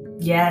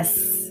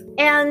 Yes.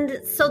 And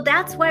so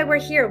that's why we're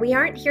here. We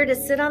aren't here to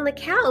sit on the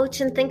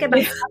couch and think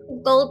about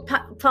gold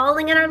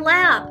falling in our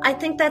lap. I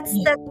think that's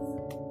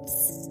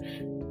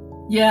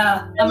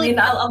Yeah, I really mean,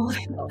 I love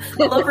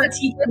her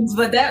teachings,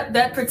 but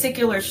that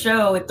particular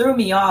show, it threw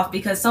me off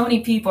because so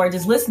many people are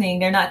just listening;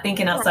 they're not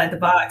thinking outside the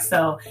box.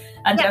 So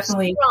I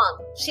definitely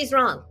She's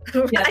wrong.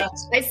 Right? Yeah.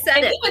 I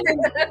said it.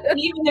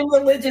 Even in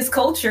religious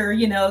culture,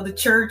 the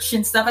church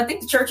and stuff. I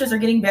think the churches are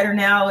getting better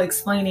now,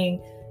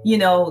 explaining,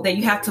 that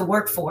you have to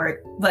work for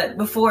it. But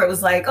before it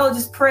was like, oh,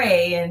 just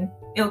pray and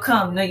it'll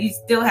come. You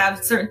still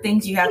have certain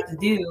things you have to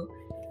do.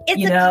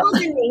 It's a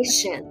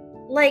combination.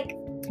 Like,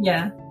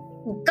 yeah.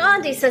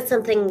 Gandhi said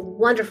something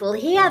wonderful.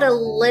 He had a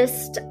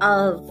list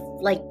of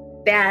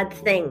bad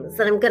things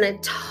that I'm going to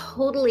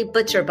totally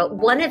butcher, but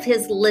one of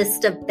his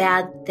list of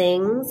bad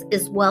things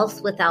is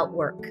wealth without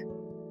work.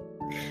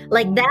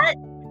 That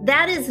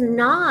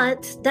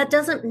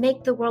doesn't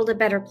make the world a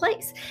better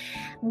place.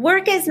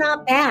 Work is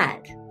not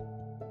bad.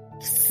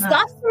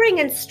 Suffering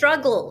and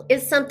struggle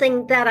is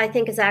something that I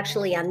think is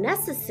actually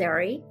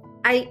unnecessary.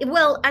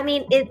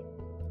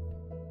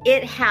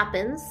 It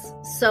happens.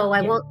 So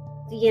I won't,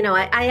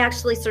 I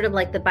actually sort of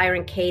like the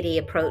Byron Katie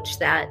approach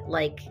that,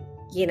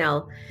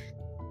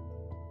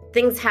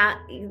 things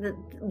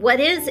what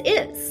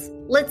is.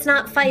 Let's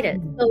not fight it.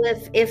 So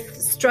if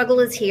struggle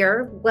is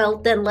here, well,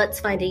 then let's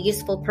find a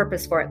useful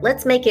purpose for it.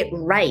 Let's make it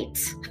right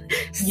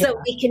so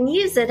we can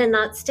use it and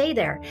not stay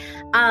there.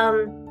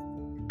 I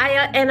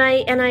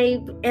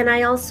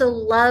also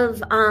love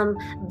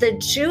the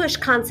Jewish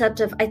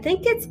concept of, I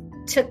think it's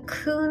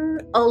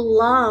Tikkun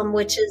Olam,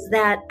 which is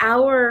that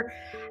our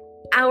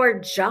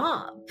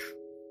job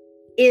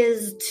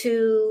is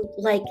to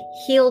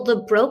heal the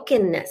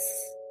brokenness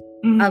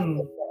of the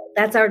world.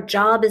 That's our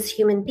job as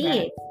human beings.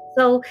 Right.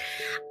 So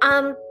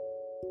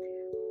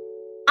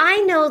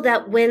I know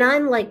that when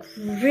I'm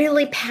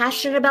really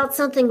passionate about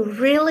something,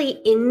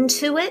 really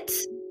into it,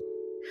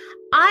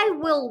 I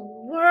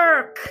will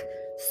work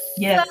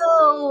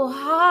so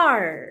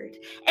hard,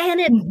 and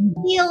it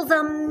feels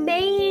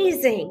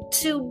amazing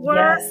to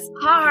work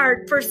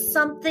hard for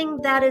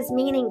something that is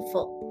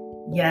meaningful.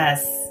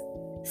 Yes.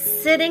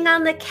 Sitting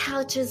on the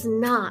couch is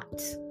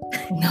not.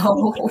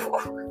 No.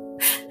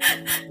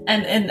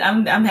 And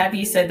I'm happy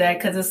you said that,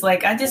 because it's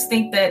I just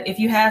think that if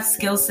you have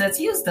skill sets,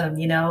 use them,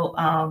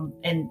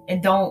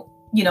 and don't,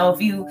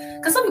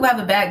 because some people have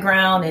a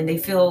background and they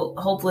feel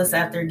hopeless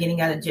after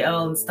getting out of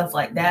jail and stuff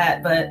like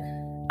that. But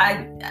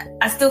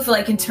I still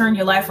feel can turn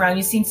your life around.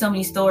 You've seen so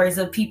many stories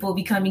of people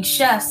becoming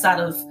chefs out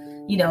of,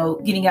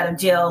 getting out of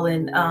jail,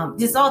 and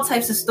just all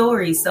types of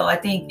stories. So I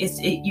think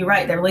you're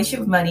right. That relationship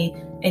with money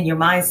and your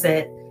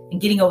mindset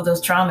and getting over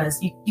those traumas,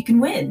 you can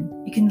win.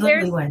 You can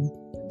literally win.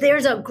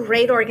 There's a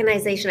great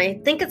organization. I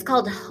think it's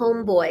called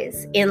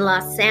Homeboys in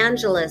Los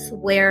Angeles,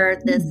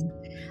 where this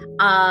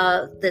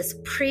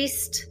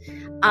priest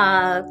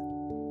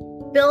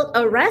built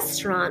a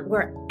restaurant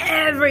where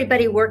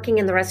everybody working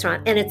in the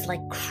restaurant, and it's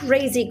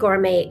crazy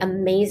gourmet,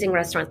 amazing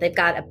restaurant. They've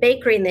got a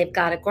bakery and they've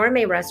got a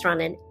gourmet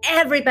restaurant, and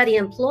everybody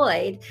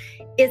employed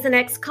is an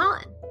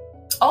ex-con.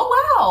 Oh,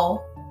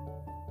 wow.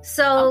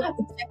 So I'll have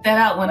to check that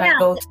out when I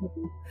go to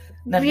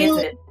that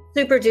visit.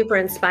 Super duper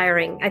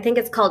inspiring. I think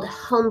it's called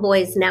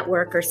Homeboys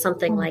Network or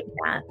something like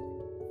that.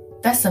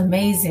 That's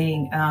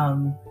amazing.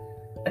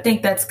 I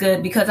think that's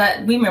good, because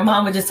me and my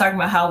mom were just talking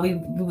about how we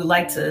would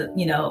like to,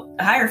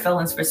 hire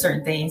felons for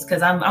certain things,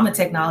 because I'm a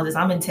technologist,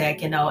 I'm in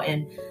tech, and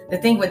the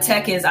thing with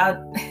tech is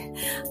my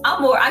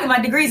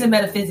degree's in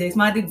metaphysics,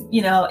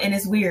 and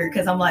it's weird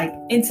because I'm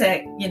in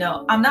tech,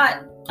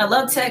 I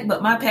love tech,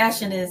 but my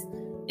passion is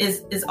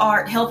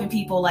art, helping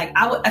people.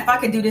 If I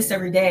could do this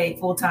every day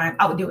full time,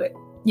 I would do it.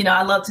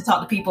 I love to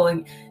talk to people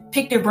and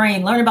pick their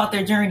brain, learn about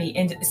their journey,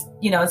 and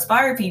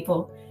inspire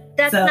people.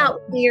 That's not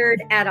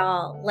weird at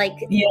all.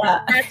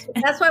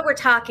 That's why we're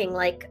talking.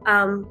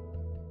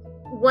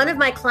 One of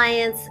my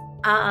clients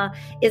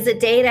is a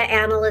data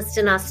analyst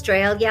in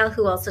Australia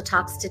who also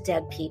talks to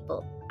dead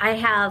people. I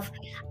have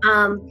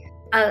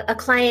a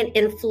client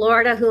in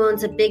Florida who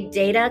owns a big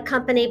data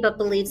company but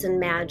believes in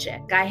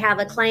magic. I have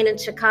a client in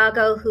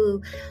Chicago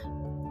who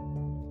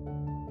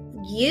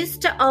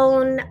used to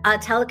own a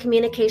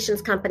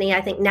telecommunications company.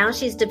 I think now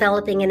she's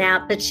developing an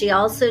app, but she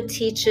also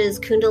teaches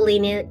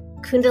Kundalini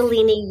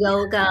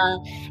yoga,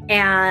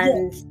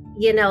 and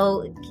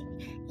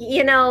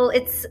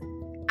it's.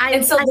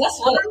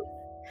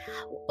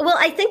 Well,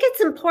 I think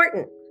it's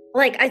important.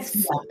 Like,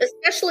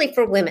 especially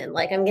for women.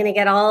 Like, I'm going to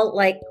get all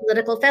like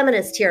political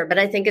feminist here, but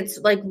I think it's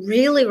like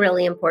really,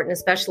 really important,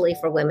 especially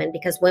for women,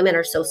 because women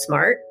are so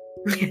smart.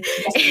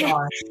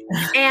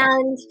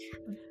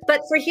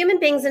 But for human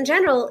beings in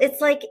general,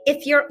 it's like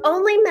if you're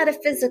only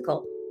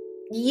metaphysical,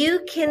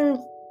 you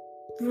can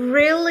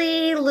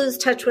really lose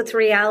touch with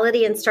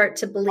reality and start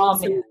to believe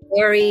some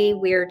very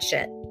weird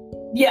shit.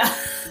 Yeah.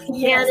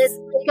 Yes. And it's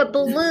like a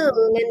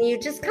balloon and you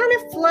just kind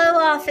of flow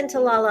off into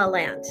la la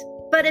land.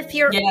 But if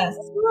you're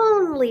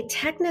only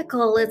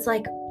technical, it's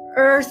like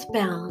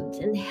earthbound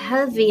and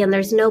heavy and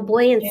there's no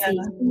buoyancy. Yeah.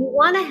 You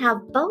want to have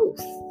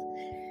both.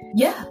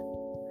 Yeah.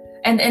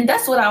 And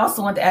that's what I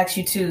also want to ask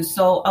you too.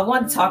 So I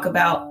want to talk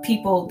about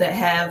people that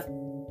have,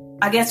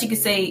 I guess you could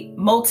say,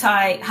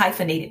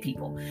 multi-hyphenated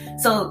people.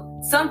 So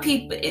some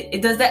people,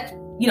 it does that,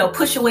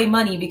 push away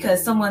money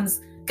because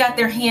someone's got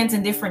their hands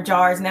in different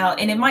jars now.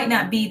 And it might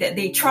not be that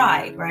they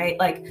tried, right?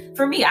 Like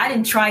for me, I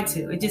didn't try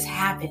to, it just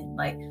happened.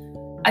 Like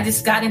I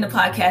just got into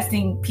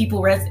podcasting,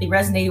 people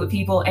resonated with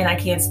people and I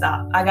can't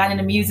stop. I got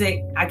into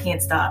music, I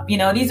can't stop.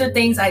 These are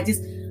things I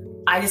just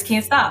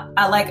can't stop.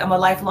 I'm a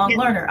lifelong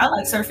learner. I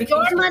like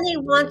certification. Your money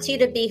wants you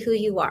to be who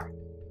you are.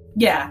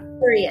 Yeah.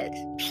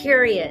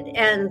 Period.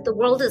 And the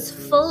world is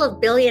full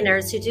of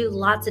billionaires who do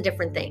lots of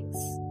different things.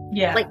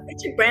 Yeah. Like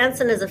Richard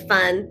Branson is a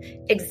fun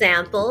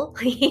example.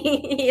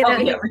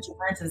 Richard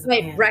Branson's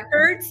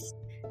records.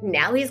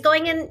 Now he's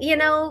going in,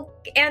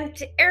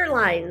 and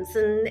airlines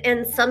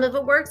and some of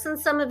it works and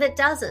some of it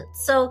doesn't.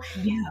 So,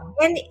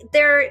 and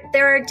there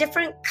are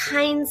different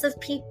kinds of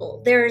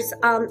people. There's,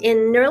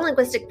 in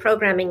neurolinguistic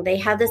programming, they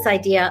have this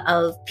idea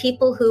of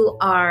people who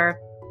are,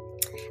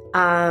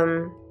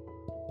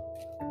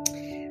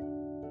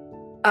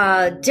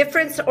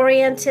 difference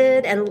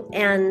oriented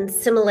and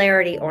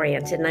similarity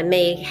oriented. And I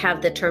may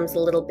have the terms a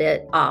little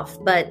bit off,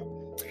 but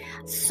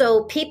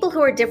so people who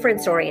are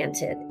difference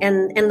oriented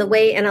and the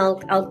way, and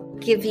I'll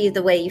give you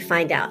the way you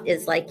find out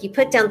is like you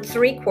put down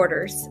 3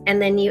 quarters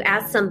and then you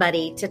ask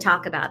somebody to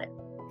talk about it.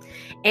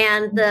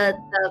 And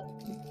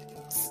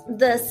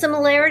the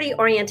similarity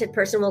oriented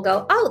person will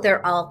go, oh,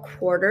 they're all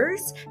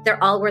quarters.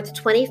 They're all worth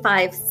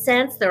 25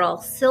 cents. They're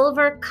all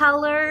silver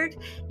colored.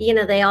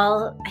 They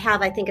all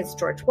have, I think it's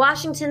George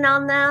Washington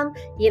on them.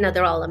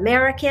 They're all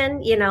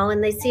American,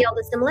 and they see all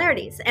the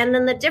similarities. And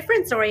then the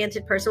difference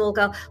oriented person will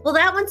go, well,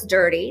 that one's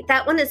dirty.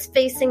 That one is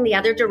facing the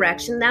other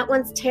direction. That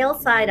one's tail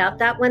side up.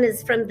 That one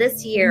is from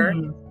this year.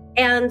 Mm-hmm.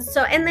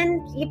 And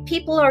then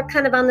people are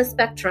kind of on the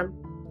spectrum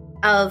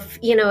of,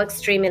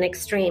 extreme and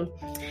extreme.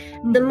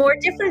 The more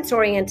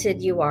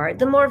difference-oriented you are,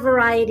 the more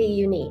variety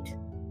you need.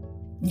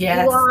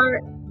 Yes. You are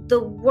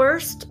the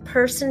worst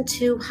person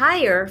to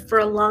hire for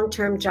a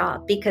long-term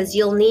job because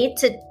you'll need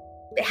to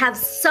have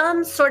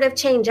some sort of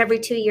change every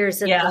 2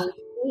 years at the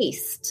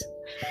least.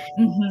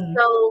 Mm-hmm.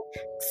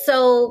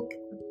 So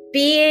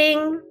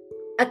being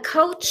a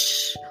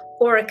coach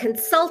or a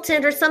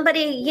consultant or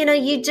somebody,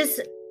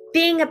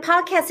 being a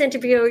podcast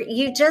interviewer,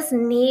 you just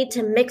need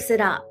to mix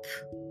it up.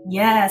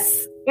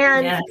 Yes.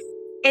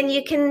 And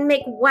you can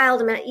make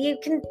wild amount. You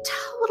can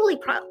totally.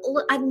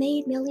 I've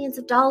made millions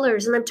of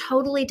dollars, and I'm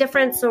totally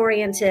difference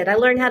oriented. I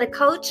learn how to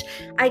coach.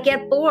 I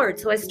get bored,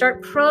 so I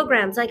start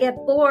programs. I get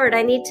bored.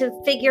 I need to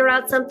figure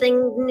out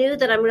something new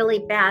that I'm really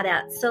bad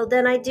at. So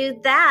then I do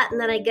that, and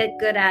then I get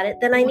good at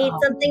it. Then I need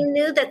something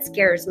new that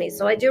scares me.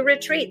 So I do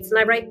retreats and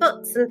I write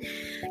books, and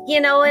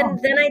then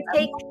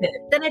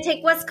I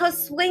take West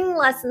Coast swing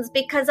lessons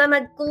because I'm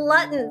a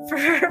glutton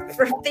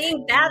for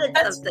being bad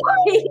at something.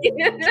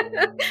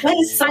 That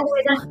is so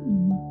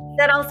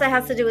that also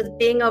has to do with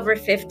being over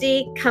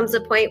 50 comes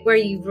a point where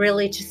you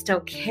really just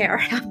don't care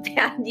how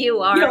bad you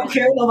are. You don't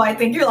care what nobody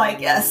think. You're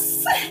like,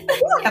 yes,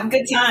 have a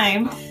good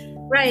time.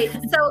 Right.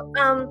 So,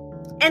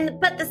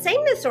 but the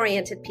sameness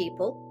oriented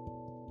people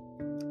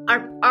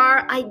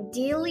are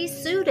ideally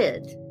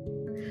suited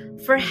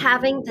for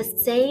having the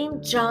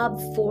same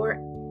job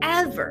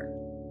forever.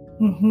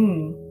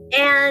 Mm-hmm.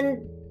 And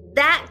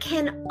that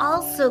can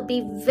also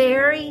be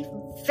very,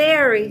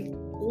 very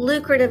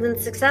lucrative and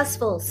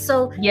successful.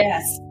 So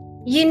yes,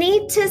 you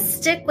need to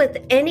stick with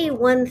any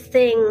one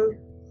thing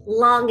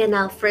long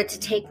enough for it to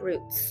take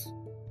roots.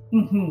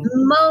 Mm-hmm.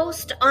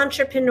 Most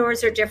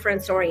entrepreneurs are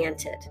difference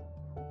oriented.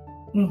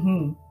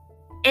 Mm-hmm.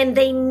 And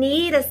they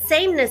need a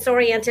sameness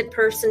oriented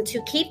person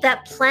to keep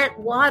that plant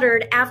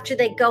watered after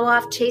they go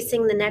off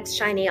chasing the next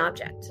shiny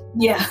object.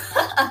 Yeah.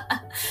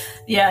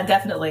 Yeah,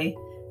 definitely.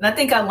 And I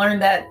think I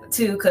learned that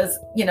too, because,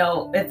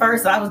 at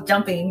first I was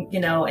jumping,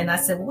 and I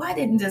said, why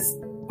didn't just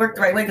work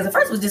the right way. Because at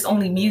first it was just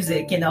only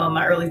music, in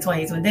my early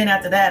 20s. And then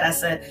after that,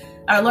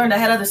 I learned I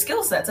had other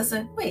skill sets. I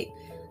said, wait,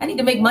 I need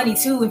to make money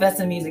to invest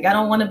in music. I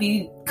don't want to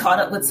be caught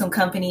up with some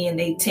company and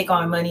they take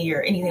our money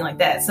or anything like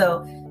that.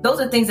 So those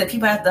are things that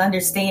people have to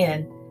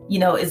understand,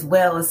 as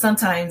well as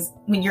sometimes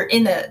when you're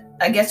in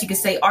I guess you could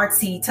say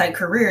artsy type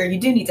career, you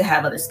do need to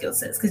have other skill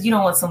sets because you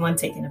don't want someone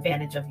taking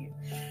advantage of you.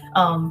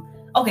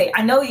 Okay.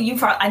 I know you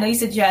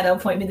said you had an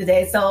appointment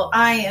today, so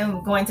I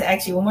am going to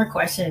ask you one more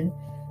question.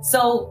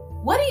 So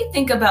what do you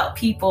think about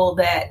people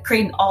that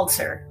create an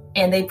altar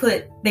and I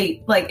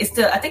think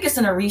it's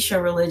an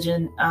Orisha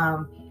religion,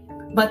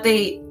 but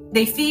they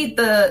feed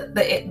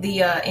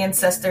the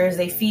ancestors,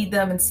 they feed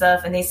them and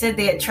stuff, and they said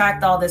they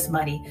attract all this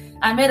money.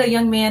 I met a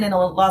young man in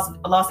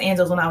Los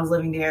Angeles when I was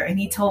living there, and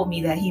he told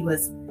me that he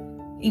was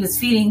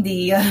feeding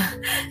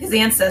his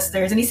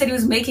ancestors, and he said he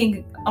was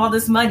making all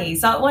this money.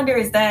 So I wonder,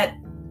 is that,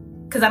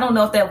 because I don't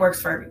know if that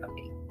works for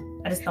everybody.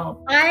 I just don't.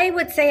 I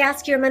would say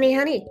ask your money,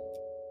 honey.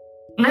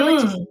 I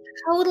would just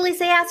totally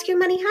say ask your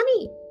money,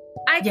 honey.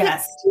 I could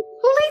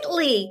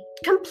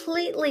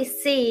completely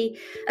see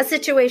a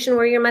situation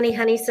where your money,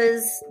 honey,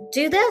 says,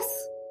 do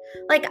this.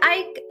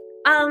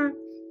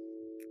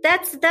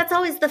 That's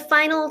always the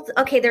final.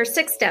 Okay, there are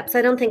 6 steps.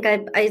 I don't think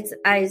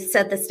I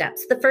said the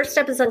steps. The first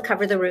step is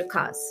uncover the root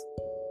cause.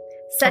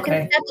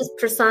 Second step is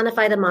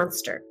personify the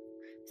monster.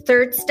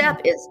 Third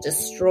step is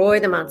destroy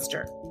the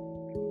monster.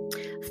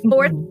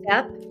 Fourth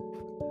step,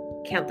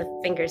 count the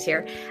fingers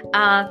here,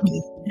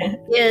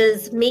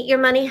 is meet your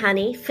money,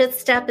 honey. Fifth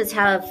step is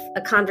have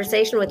a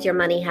conversation with your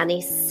money,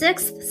 honey.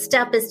 Sixth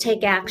step is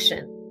take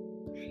action.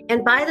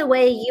 And by the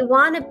way, you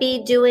want to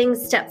be doing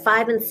step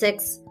 5 and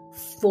 6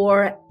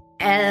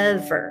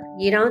 forever.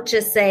 You don't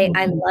just say,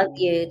 I love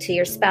you to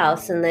your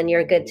spouse, and then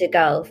you're good to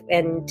go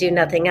and do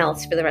nothing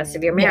else for the rest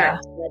of your marriage.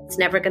 Yeah. That's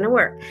never going to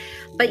work.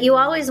 But you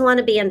always want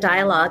to be in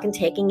dialogue and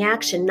taking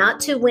action, not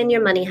to win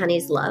your money,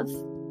 honey's love,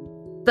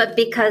 but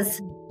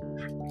because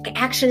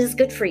action is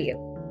good for you.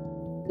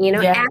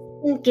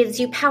 Action gives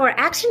you power.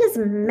 Action is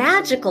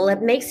magical.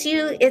 It makes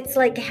you, it's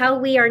like how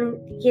we are,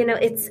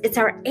 it's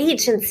our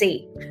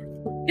agency.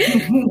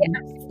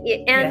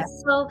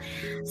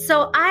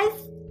 So I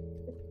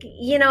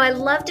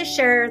love to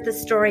share the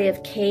story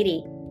of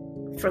Katie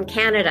from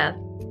Canada.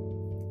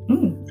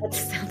 That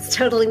sounds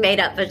totally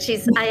made up, but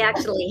I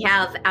actually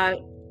have,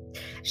 I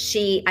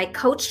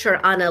coached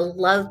her on a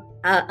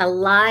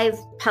live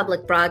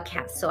public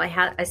broadcast. So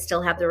I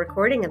still have the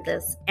recording of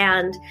this.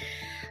 And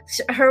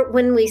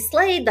when we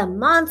slayed the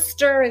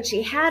monster and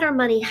she had her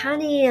money,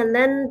 honey, and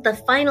then the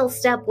final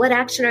step, what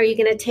action are you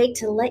going to take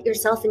to let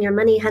yourself and your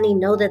money, honey,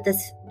 know that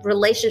this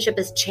relationship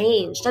has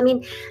changed? I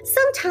mean,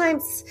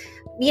 sometimes,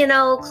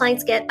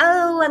 clients get,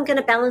 I'm going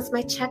to balance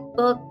my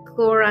checkbook,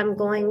 or I'm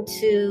going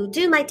to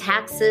do my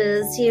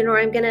taxes, or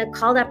I'm going to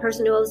call that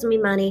person who owes me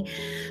money.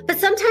 But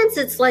sometimes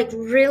it's like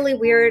really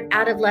weird,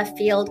 out of left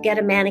field, get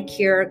a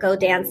manicure, go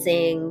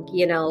dancing,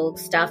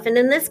 stuff. And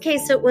in this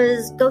case, it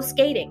was go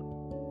skating.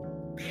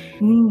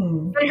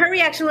 And her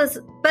reaction was,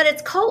 but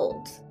it's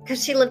cold,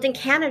 because she lived in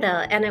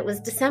Canada and it was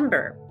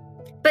December.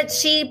 But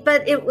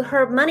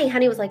her money,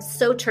 honey, was like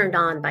so turned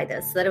on by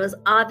this that it was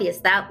obvious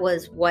that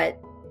was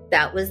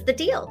the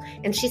deal.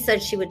 And she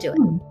said she would do it.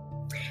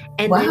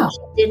 And then she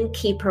didn't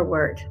keep her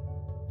word.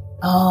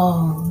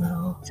 Oh,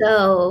 no.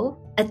 So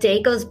a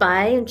day goes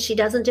by and she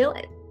doesn't do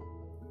it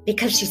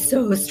because she's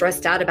so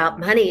stressed out about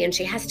money and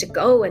she has to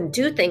go and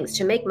do things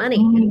to make money.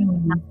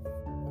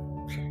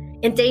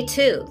 And day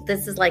 2,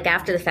 this is like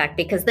after the fact,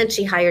 because then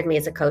she hired me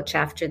as a coach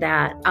after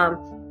that.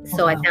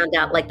 So I found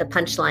out like the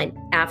punchline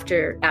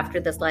after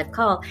this live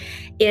call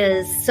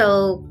is,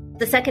 so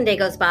the second day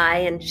goes by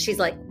and she's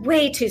like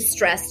way too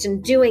stressed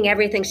and doing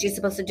everything she's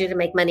supposed to do to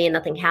make money and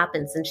nothing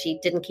happens. And she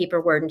didn't keep her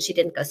word and she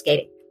didn't go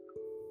skating.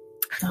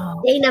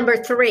 Day number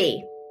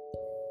 3,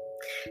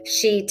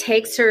 she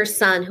takes her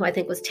son, who I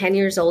think was 10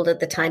 years old at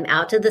the time,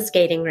 out to the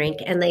skating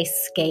rink and they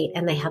skate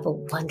and they have a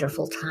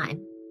wonderful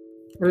time.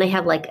 And they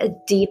have like a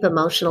deep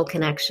emotional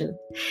connection.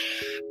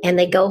 And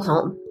they go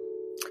home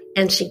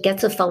and she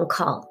gets a phone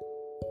call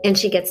and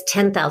she gets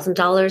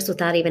 $10,000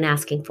 without even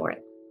asking for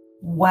it.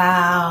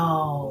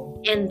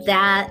 Wow. And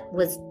that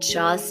was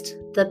just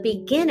the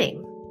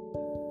beginning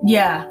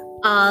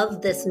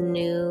of this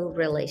new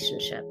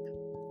relationship.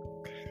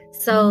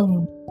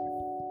 So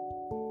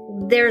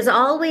there's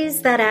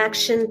always that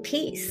action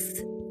piece.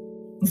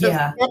 So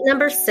step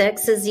number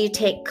 6 is you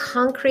take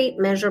concrete,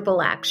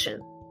 measurable action.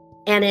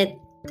 And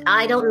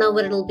I don't know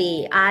what it'll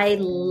be. I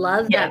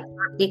love that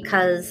part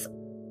because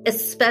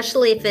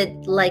especially if it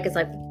is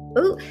like,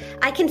 ooh,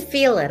 I can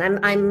feel it.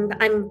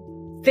 I'm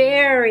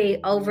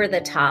very over the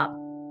top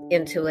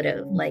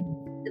intuitive. Like,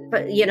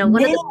 but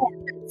one of the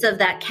benefits of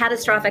that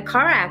catastrophic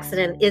car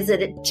accident is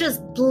that it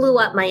just blew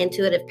up my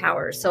intuitive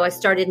powers. So I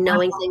started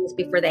knowing things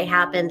before they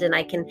happened, and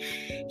I can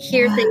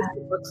hear things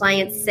before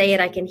clients say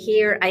it. I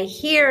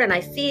hear and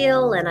I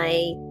feel, and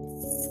I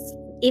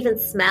even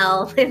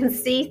smell and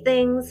see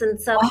things.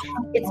 And so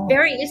it's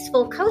very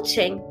useful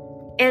coaching.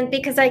 And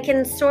because I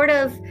can sort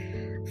of,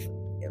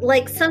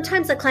 like,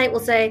 sometimes a client will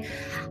say,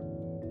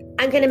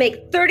 I'm going to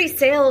make 30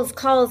 sales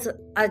calls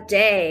a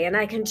day. And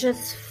I can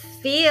just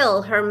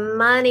feel her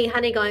money,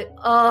 honey, going,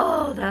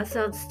 oh, that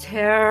sounds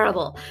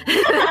terrible.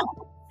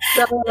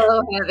 So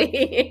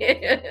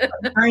heavy.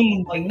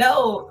 Brain, like,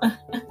 no.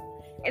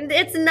 And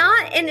it's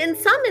not, and in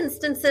some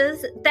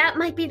instances, that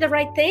might be the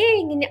right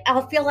thing. And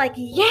I'll feel like,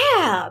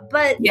 yeah,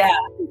 but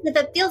if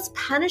it feels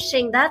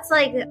punishing, that's.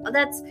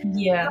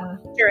 Yeah.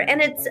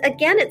 And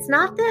it's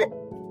not that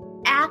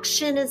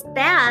action is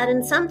bad.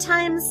 And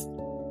sometimes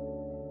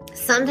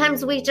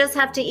we just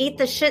have to eat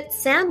the shit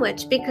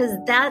sandwich because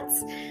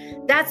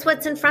that's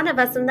what's in front of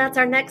us. And that's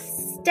our next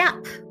step,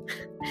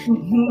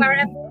 our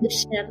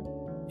evolution.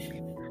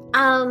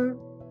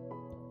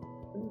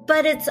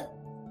 But it's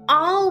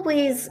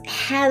always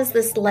has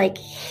this like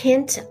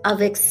hint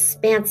of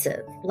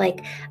expansive,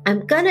 like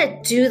I'm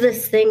gonna do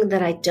this thing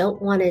that I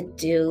don't want to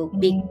do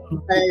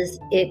because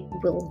it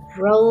will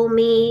grow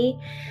me.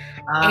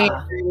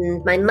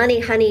 And my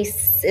money honey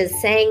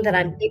is saying that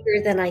I'm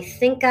bigger than I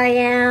think I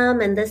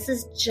am, and this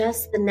is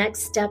just the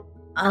next step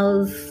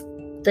of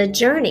the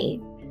journey,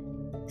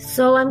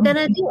 so I'm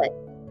gonna do it.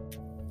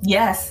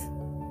 Yes.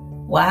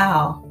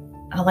 Wow,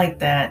 I like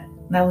that.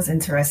 That was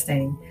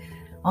interesting.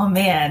 Oh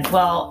man.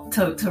 Well,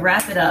 to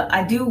wrap it up,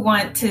 I do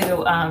want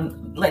to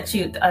let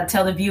you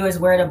tell the viewers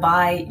where to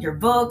buy your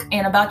book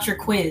and about your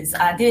quiz.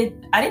 I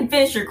didn't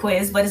finish your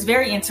quiz, but it's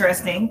very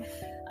interesting.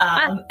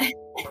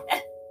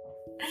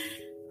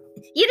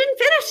 You didn't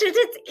finish it.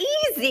 It's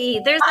easy.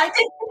 I didn't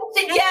finish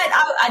it yet.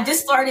 I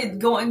just started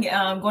going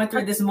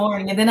through it this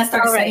morning, and then I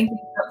started setting things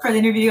up for the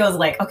interview. I was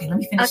like, okay, let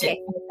me finish it.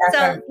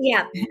 So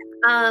yeah.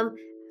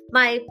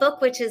 My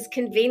book, which is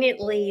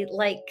conveniently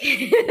like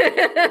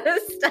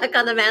stuck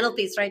on the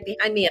mantelpiece right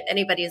behind me, if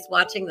anybody is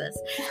watching this,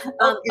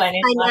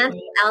 Financial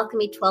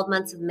Alchemy, 12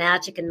 Months of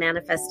Magic and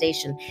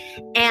Manifestation.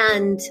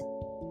 And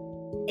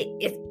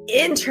it's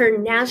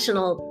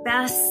international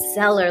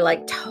bestseller,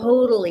 like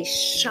totally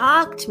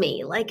shocked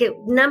me. Like it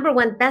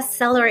 #1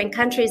 bestseller in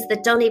countries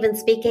that don't even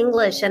speak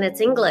English, and it's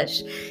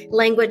English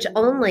language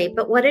only.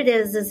 But what it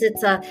is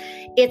it's a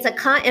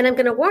and I'm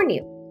going to warn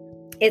you,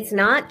 it's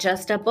not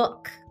just a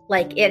book.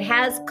 Like it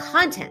has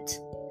content,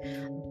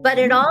 but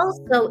it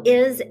also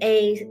is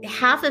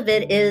half of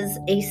it is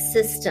a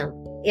system.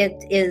 It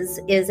is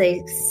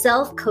a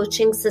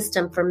self-coaching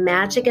system for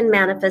magic and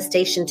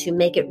manifestation to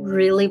make it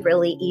really,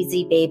 really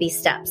easy baby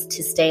steps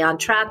to stay on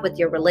track with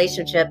your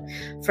relationship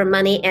for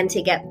money and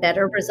to get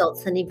better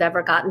results than you've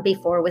ever gotten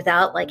before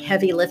without like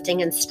heavy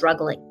lifting and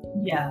struggling.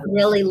 Yeah.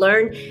 Really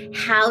learn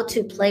how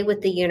to play with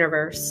the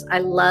universe. I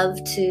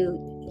love to,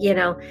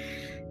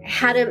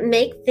 how to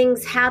make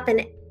things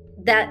happen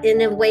that in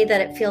a way that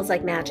it feels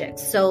like magic.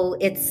 So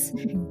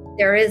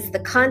there is the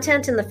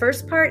content in the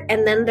first part,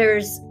 and then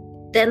there's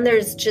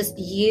just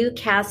you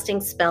casting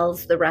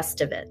spells the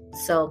rest of it.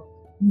 So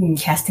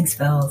casting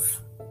spells.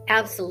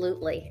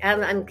 Absolutely.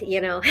 I'm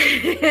No,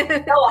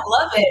 I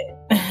love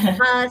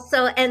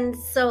it.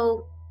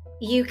 So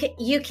you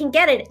can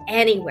get it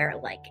anywhere,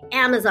 like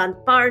Amazon,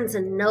 Barnes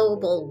and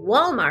Noble,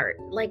 Walmart.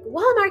 Like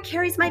Walmart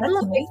carries my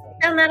book.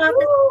 And that's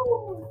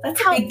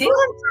a big deal.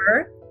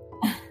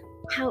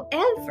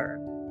 However,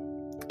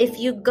 if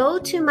you go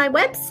to my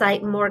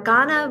website,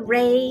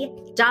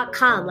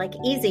 morganaray.com, like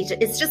easy,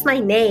 it's just my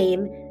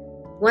name,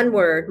 one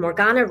word,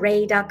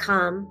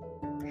 morganaray.com,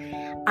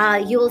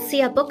 you will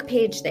see a book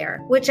page there,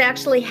 which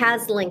actually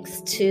has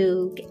links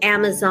to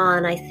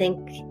Amazon, I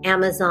think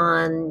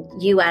Amazon,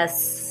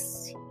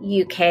 US,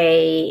 UK,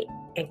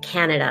 and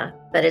Canada,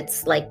 but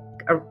it's like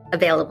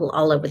available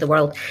all over the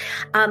world.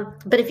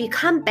 But if you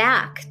come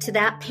back to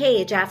that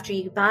page after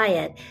you buy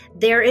it,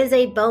 there is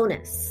a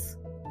bonus.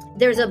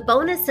 There's a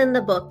bonus in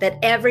the book that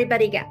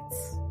everybody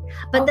gets.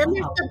 But then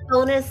there's the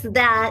bonus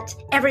that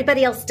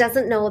everybody else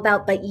doesn't know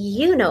about, but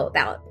you know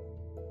about.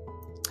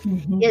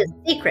 Is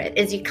secret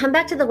is you come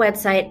back to the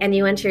website and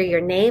you enter your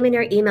name and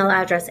your email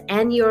address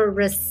and your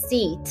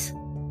receipt.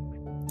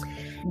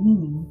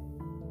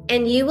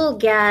 And you will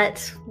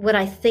get what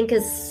I think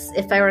is,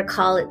 if I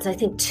recall, it's I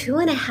think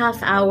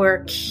 2.5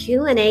 hour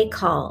Q&A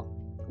call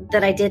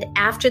that I did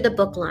after the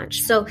book launch.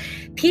 So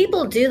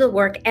people do the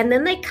work and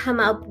then they come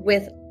up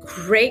with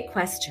great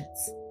questions.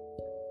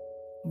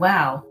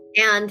 Wow.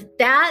 And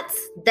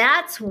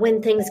that's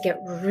when things get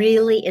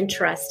really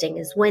interesting,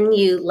 is when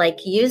you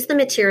like use the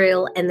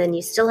material and then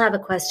you still have a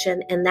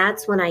question, and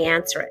that's when I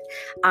answer it.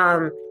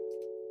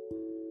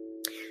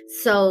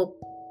 So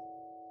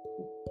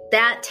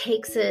that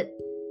takes it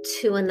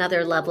to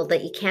another level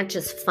that you can't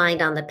just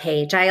find on the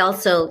page. I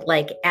also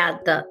like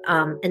add the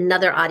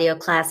another audio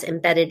class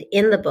embedded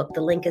in the book.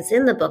 The link is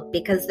in the book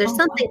because there's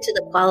something to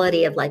the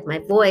quality of like my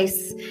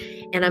voice,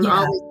 and I'm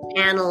always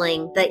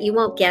channeling that you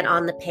won't get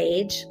on the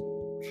page.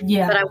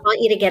 Yeah. But I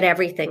want you to get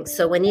everything.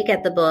 So when you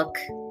get the book,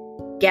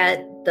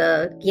 get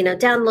the,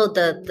 download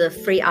the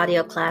free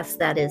audio class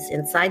that is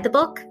inside the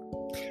book,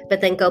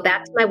 but then go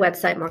back to my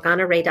website,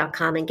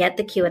 morganaray.com, and get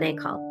the Q&A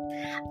call.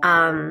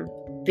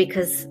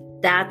 Because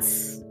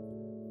that's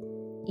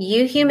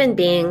you human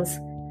beings.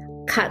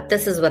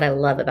 This is what I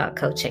love about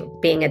coaching,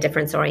 being a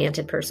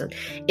difference-oriented person,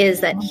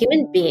 is that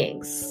human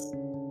beings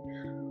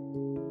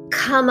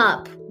come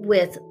up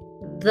with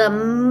the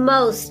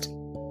most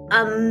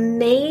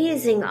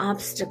amazing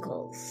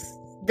obstacles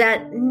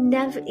that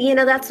never,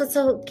 that's what's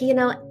so,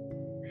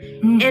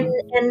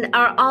 and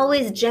are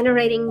always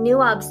generating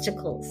new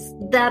obstacles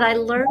that I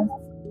learned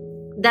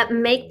that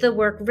make the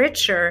work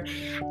richer.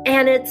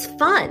 And it's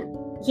fun.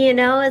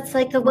 It's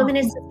like the woman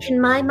who says, "Can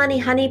my money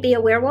honey be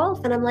a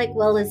werewolf?" And I'm like,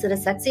 "Well, is it a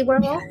sexy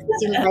werewolf?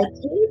 Do you like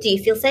you? Do you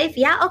feel safe?"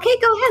 "Yeah." "Okay,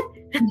 go ahead."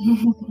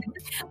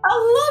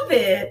 I love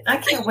it. I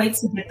can't wait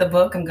to get the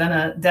book. I'm going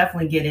to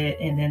definitely get it.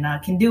 And then I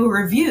can do a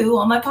review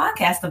on my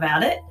podcast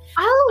about it.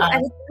 Oh, I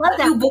love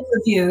that. I do book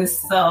reviews.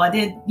 So I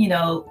did,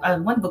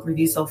 one book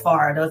review so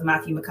far. That was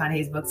Matthew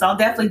McConaughey's book. So I'll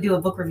definitely do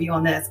a book review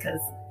on this because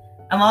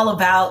I'm all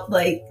about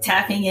like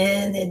tapping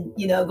in and,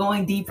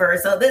 going deeper.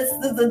 So this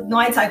is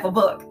my type of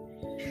book.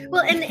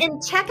 Well,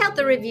 and check out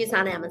the reviews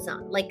on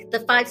Amazon, like the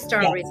 5-star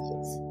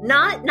reviews,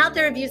 not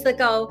the reviews that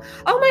go,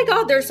 "Oh my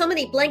God, there are so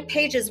many blank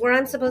pages where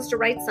I'm supposed to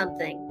write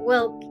something."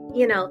 Well,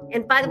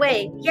 and by the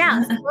way,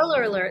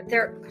 spoiler alert,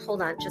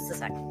 hold on just a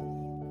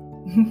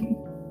second.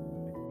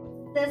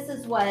 This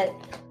is what,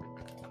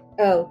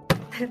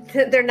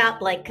 they're not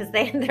blank because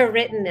they're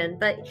written in,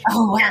 but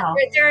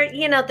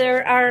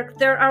there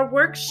are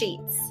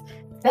worksheets.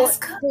 That's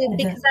good.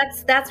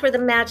 Because that's where the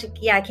magic.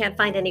 Yeah, I can't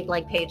find any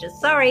blank pages.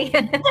 Sorry.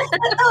 You're fine.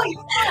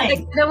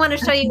 I don't want to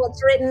show you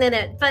what's written in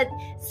it. But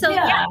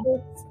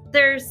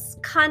there's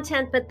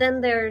content, but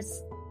then there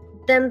is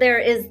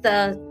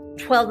the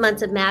 12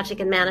 months of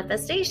magic and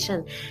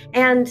manifestation,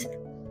 and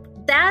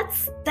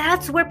that's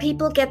where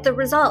people get the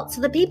results.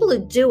 So the people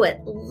who do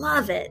it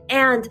love it.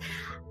 And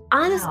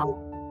honestly,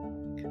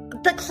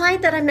 the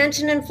client that I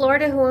mentioned in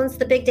Florida who owns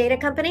the big data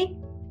company,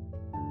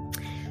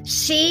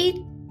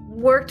 she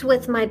worked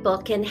with my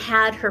book and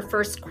had her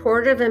first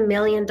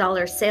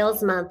 $250,000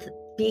 sales month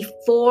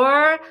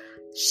before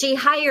she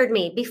hired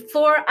me,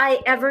 before I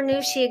ever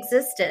knew she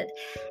existed.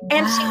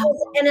 And she was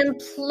an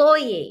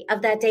employee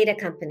of that data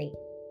company.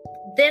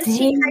 Then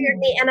she hired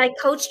me and I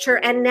coached her,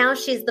 and now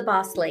she's the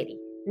boss lady.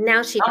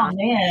 Now she Oh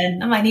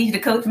man, I might need you to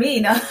coach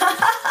me. No.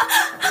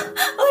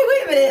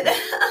 Wait a minute.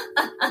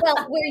 Well,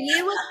 where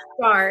you would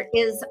start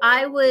is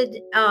I would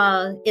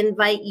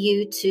invite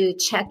you to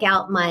check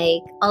out my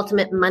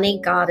Ultimate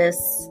Money Goddess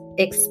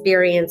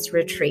Experience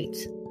Retreat.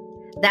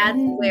 That's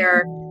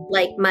where,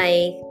 like,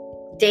 my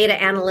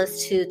data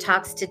analyst who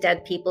talks to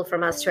dead people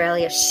from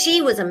Australia,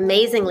 she was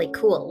amazingly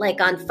cool.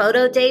 Like on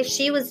photo day,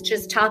 she was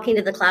just talking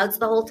to the clouds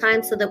the whole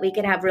time so that we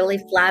could have really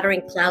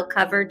flattering cloud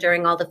cover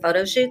during all the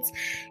photo shoots.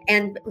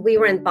 And we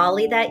were in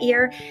Bali that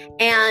year.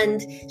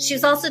 And she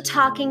was also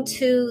talking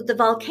to the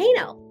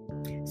volcano.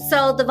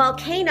 So the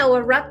volcano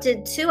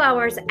erupted 2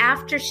 hours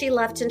after she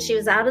left and she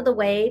was out of the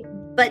way,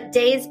 but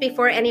days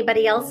before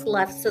anybody else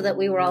left so that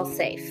we were all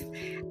safe.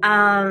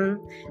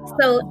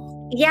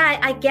 Yeah,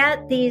 I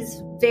get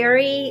these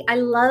I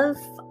love,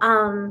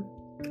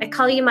 I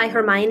call you my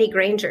Hermione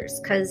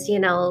Grangers because,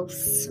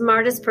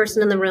 smartest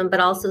person in the room, but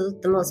also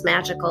the most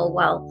magical.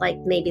 Well, like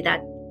maybe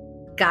that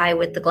guy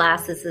with the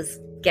glasses is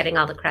getting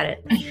all the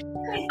credit.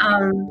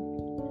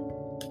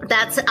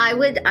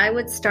 I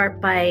would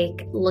start by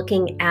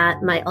looking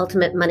at my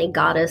Ultimate Money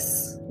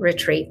Goddess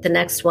Retreat. The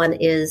next one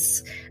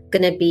is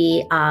going to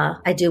be,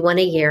 I do one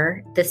a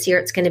year. This year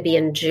it's going to be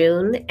in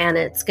June and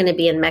it's going to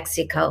be in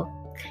Mexico.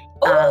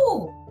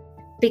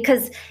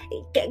 Because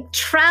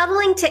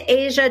traveling to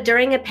Asia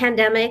during a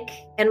pandemic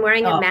and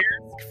wearing a mask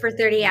for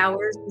 30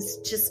 hours is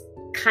just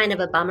kind of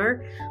a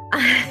bummer.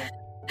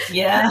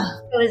 Yeah.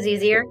 It was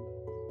easier.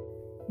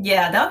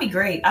 Yeah, that'd be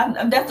great.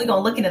 I'm definitely going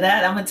to look into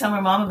that. I'm going to tell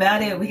my mom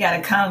about it. We got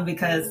to come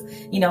because,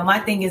 my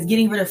thing is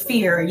getting rid of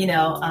fear,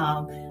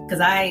 because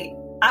I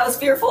was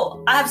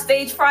fearful. I have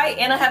stage fright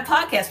and I have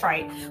podcast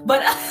fright,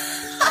 but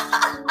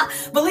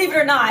believe it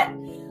or not,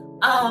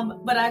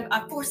 but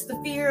I forced the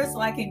fear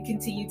so I can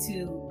continue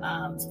to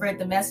spread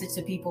the message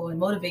to people and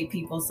motivate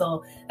people.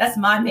 So that's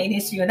my main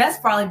issue. And that's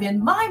probably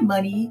been my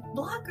money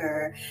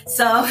blocker.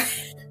 So,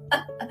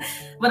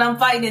 but I'm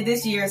fighting it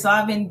this year. So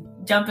I've been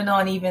jumping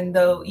on even,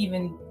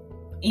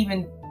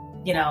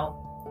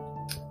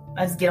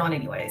 I just get on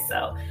anyway.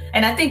 So,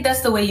 and I think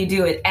that's the way you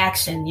do it.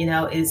 Action,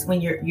 is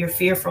when you're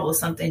fearful of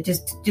something,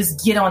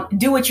 just get on,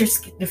 do what you're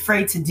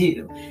afraid to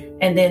do.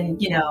 And then,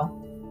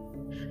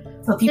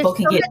 so people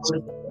can get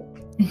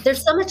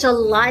There's so much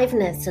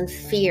aliveness and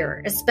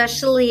fear,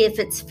 especially if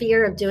it's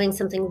fear of doing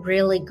something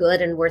really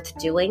good and worth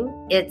doing.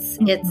 It's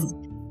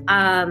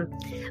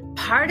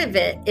part of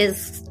it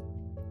is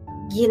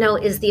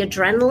the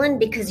adrenaline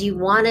because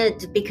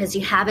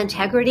you have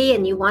integrity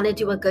and you want to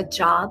do a good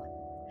job.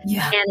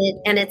 Yeah.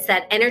 And it's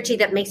that energy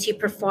that makes you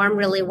perform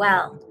really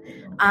well.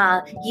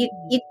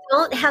 You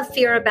don't have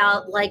fear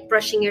about like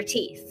brushing your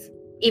teeth,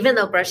 even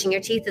though brushing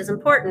your teeth is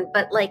important,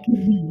 but like,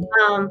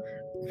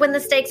 when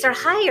the stakes are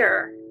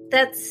higher,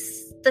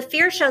 that's the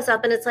fear shows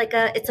up and it's like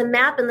it's a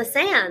map in the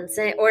sand,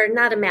 or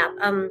not a map,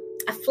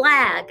 a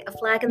flag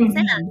in the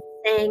sand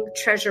saying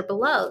treasure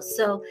below.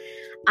 So,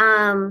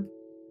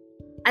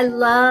 I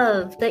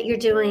love that you're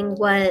doing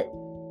what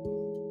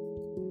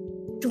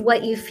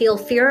you feel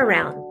fear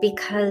around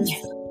because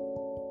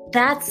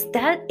that's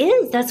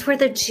where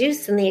the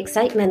juice and the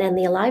excitement and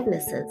the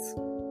aliveness is.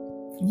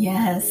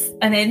 Yes.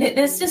 And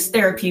it's just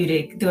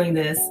therapeutic doing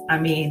this. I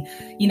mean,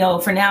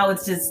 for now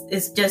it's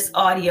just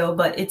audio,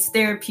 but it's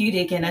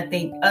therapeutic. And I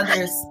think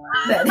others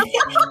that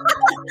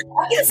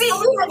see,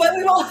 but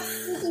we won't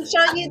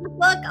show you the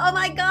book. Oh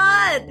my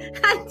God.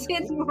 I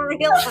didn't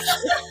realize.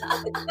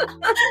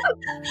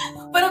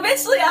 But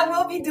eventually I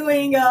will be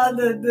doing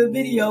the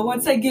video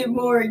once I get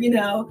more,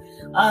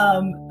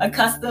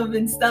 accustomed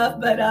and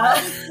stuff. But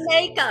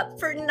makeup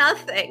for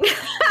nothing.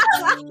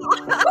 I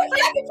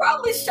could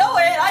probably show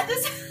it. I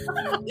just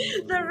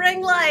the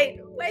ring light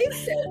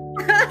wasted.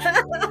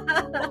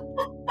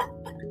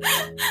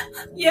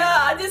 Yeah,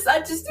 I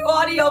just do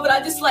audio, but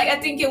I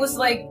think it was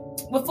like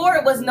before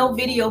it was no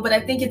video, but I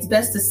think it's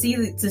best to see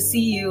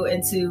you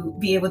and to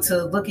be able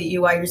to look at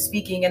you while you're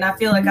speaking. And I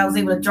feel like I was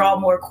able to draw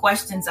more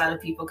questions out of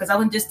people because I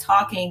wasn't just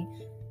talking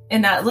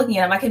and not looking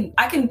at them.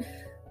 I can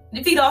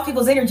feed off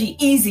people's energy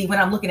easy when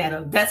I'm looking at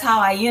them. That's how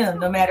I am.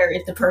 No matter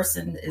if the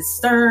person is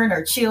stern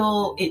or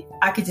chill,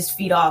 I could just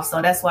feed off.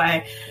 So that's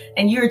why.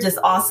 And you're just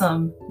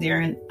awesome,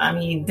 during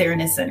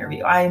this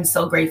interview. I am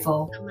so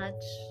grateful. So much.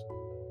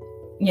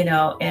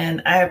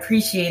 And I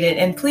appreciate it.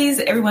 And please,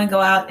 everyone, go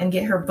out and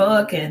get her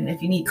book. And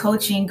if you need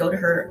coaching, go to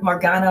her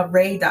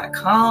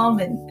morganaray.com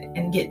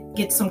and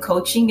get some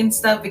coaching and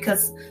stuff,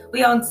 because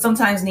we all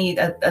sometimes need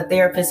a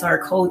therapist or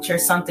a coach or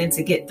something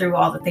to get through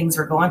all the things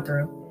we're going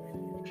through.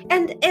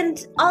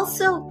 And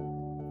also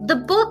the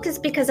book is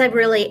because I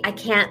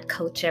can't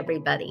coach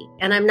everybody,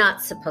 and I'm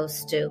not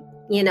supposed to,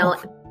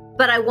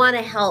 but I want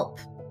to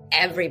help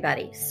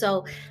everybody.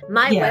 So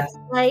my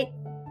website,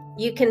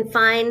 you can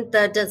find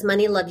the Does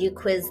Money Love You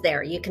quiz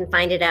there. You can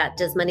find it at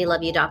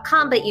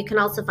doesmoneyloveyou.com, but you can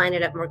also find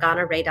it at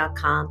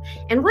morganaray.com.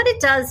 And what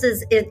it does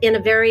is in a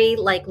very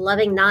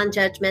loving,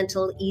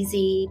 non-judgmental,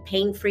 easy,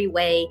 pain-free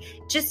way,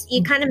 just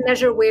you kind of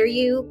measure where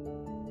you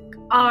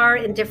are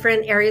in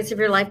different areas of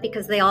your life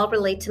because they all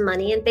relate to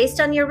money. And based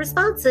on your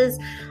responses,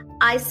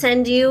 I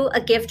send you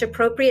a gift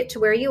appropriate to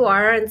where you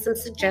are and some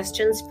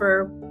suggestions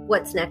for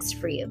what's next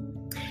for you.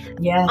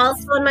 Yes.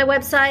 Also on my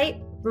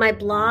website, my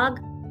blog,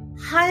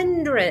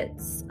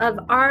 hundreds of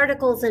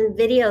articles and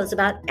videos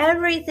about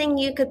everything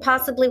you could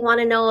possibly want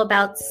to know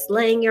about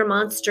slaying your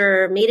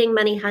monster, meeting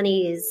money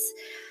honeys,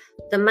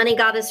 the Money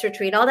Goddess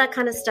Retreat, all that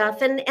kind of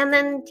stuff. And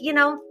then,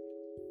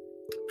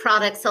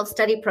 products,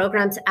 self-study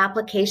programs,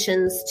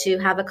 applications to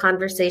have a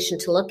conversation,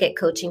 to look at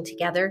coaching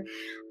together.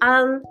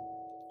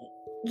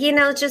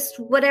 Just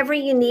whatever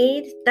you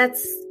need.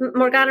 That's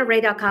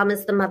morganaray.com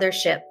is the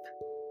mothership.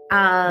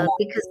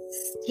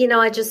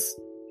 Because,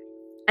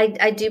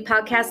 I do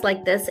podcasts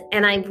like this,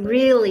 and I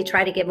really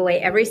try to give away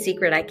every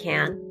secret I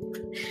can.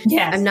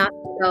 Yes. I'm not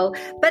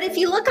but if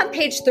you look on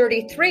page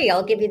 33,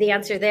 I'll give you the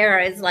answer there.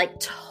 It's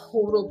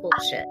total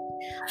bullshit.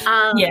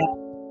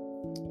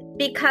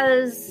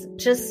 Because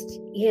just,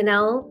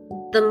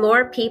 the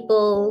more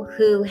people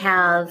who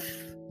have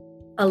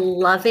a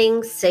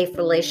loving, safe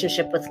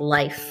relationship with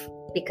life,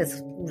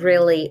 because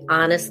really,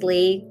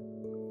 honestly,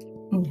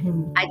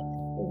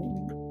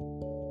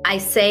 I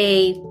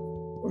say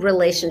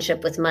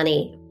relationship with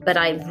money, but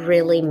I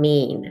really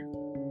mean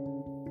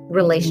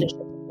relationship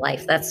with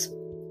life. That's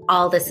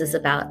all this is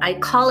about. I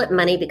call it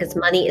money because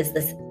money is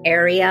this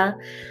area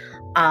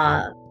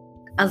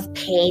of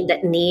pain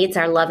that needs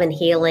our love and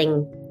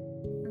healing.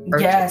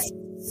 Yes.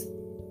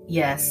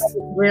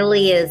 It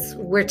really is.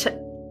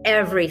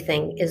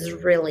 Everything is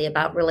really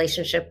about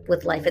relationship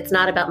with life. It's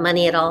not about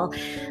money at all.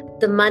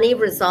 The money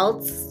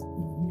results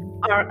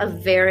are a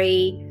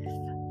very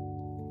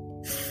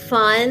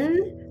fun,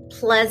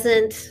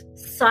 pleasant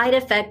side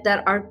effect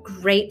that are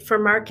great for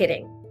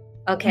marketing.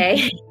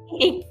 Okay.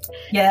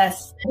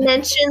 Yes. I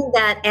mentioned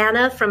that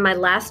Anna from my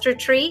last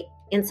retreat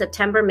in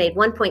September made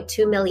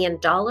 $1.2 million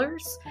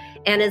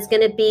and is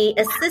going to be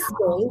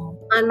assisting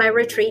on my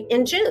retreat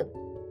in June.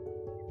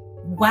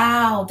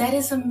 Wow, that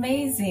is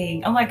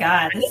amazing. Oh my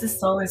God, this is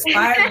so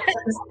inspiring.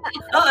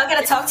 I got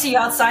to talk to you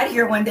outside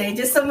here one day.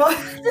 Just some more,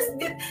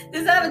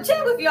 just have a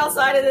chat with you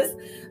outside of this,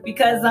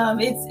 because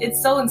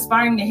it's so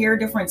inspiring to hear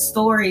different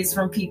stories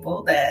from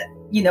people that,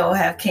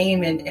 have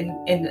came and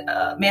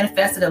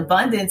manifested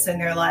abundance in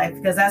their life,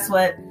 because that's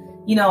what,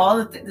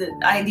 all the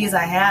ideas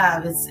I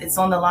have, it's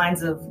on the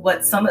lines of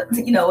what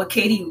what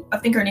Katie, I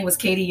think her name was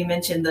Katie, you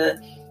mentioned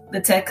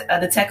the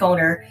tech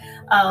owner.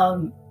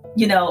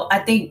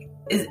 I think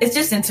it's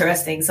just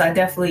interesting. So I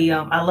definitely,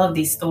 I love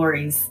these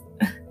stories.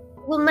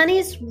 Well, money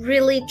is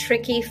really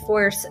tricky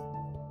for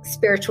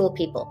spiritual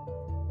people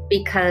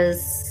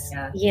because,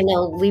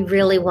 we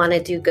really want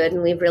to do good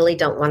and we really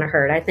don't want to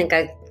hurt. I think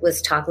I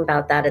was talking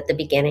about that at the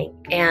beginning.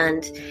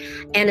 And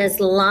as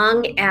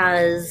long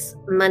as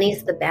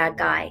money's the bad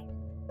guy,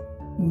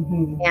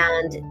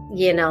 and,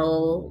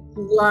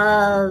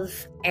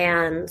 love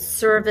and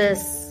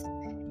service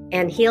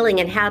and healing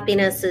and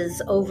happiness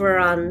is over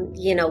on,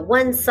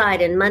 one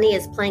side, and money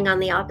is playing on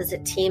the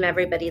opposite team,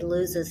 everybody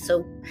loses.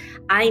 So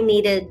I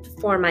needed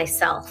for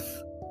myself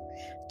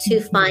to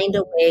find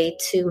a way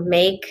to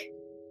make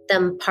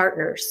them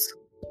partners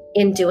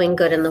in doing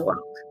good in the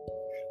world.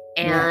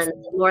 And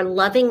the more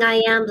loving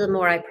I am, the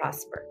more I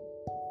prosper.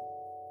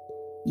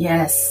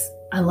 Yes,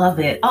 I love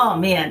it. Oh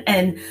man.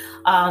 And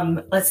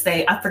let's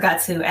say I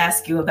forgot to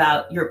ask you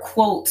about your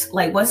quote.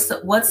 Like what's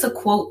a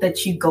quote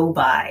that you go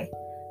by?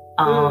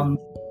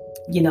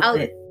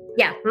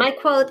 Yeah, my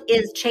quote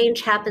is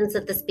change happens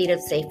at the speed of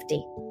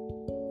safety.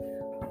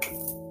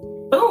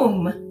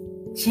 Boom.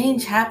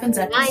 Change happens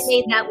at I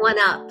made that one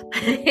up. Love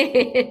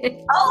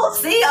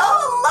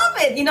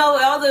it. You know,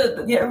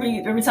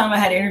 every time I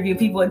had to interview,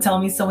 people would tell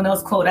me someone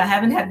else's quote. I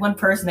haven't had one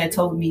person that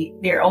told me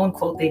their own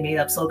quote they made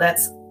up. So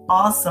that's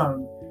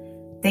awesome.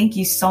 Thank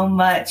you so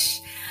much.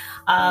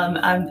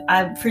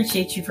 I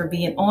appreciate you for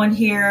being on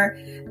here.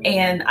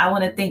 And I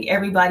want to thank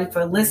everybody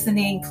for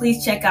listening.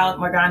 Please check out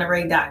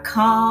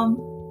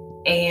MorganaRae.com.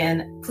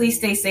 And please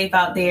stay safe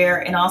out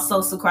there. And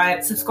also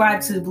subscribe to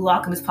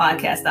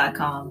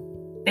BlueAlchemistPodcast.com.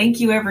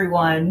 Thank you,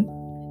 everyone.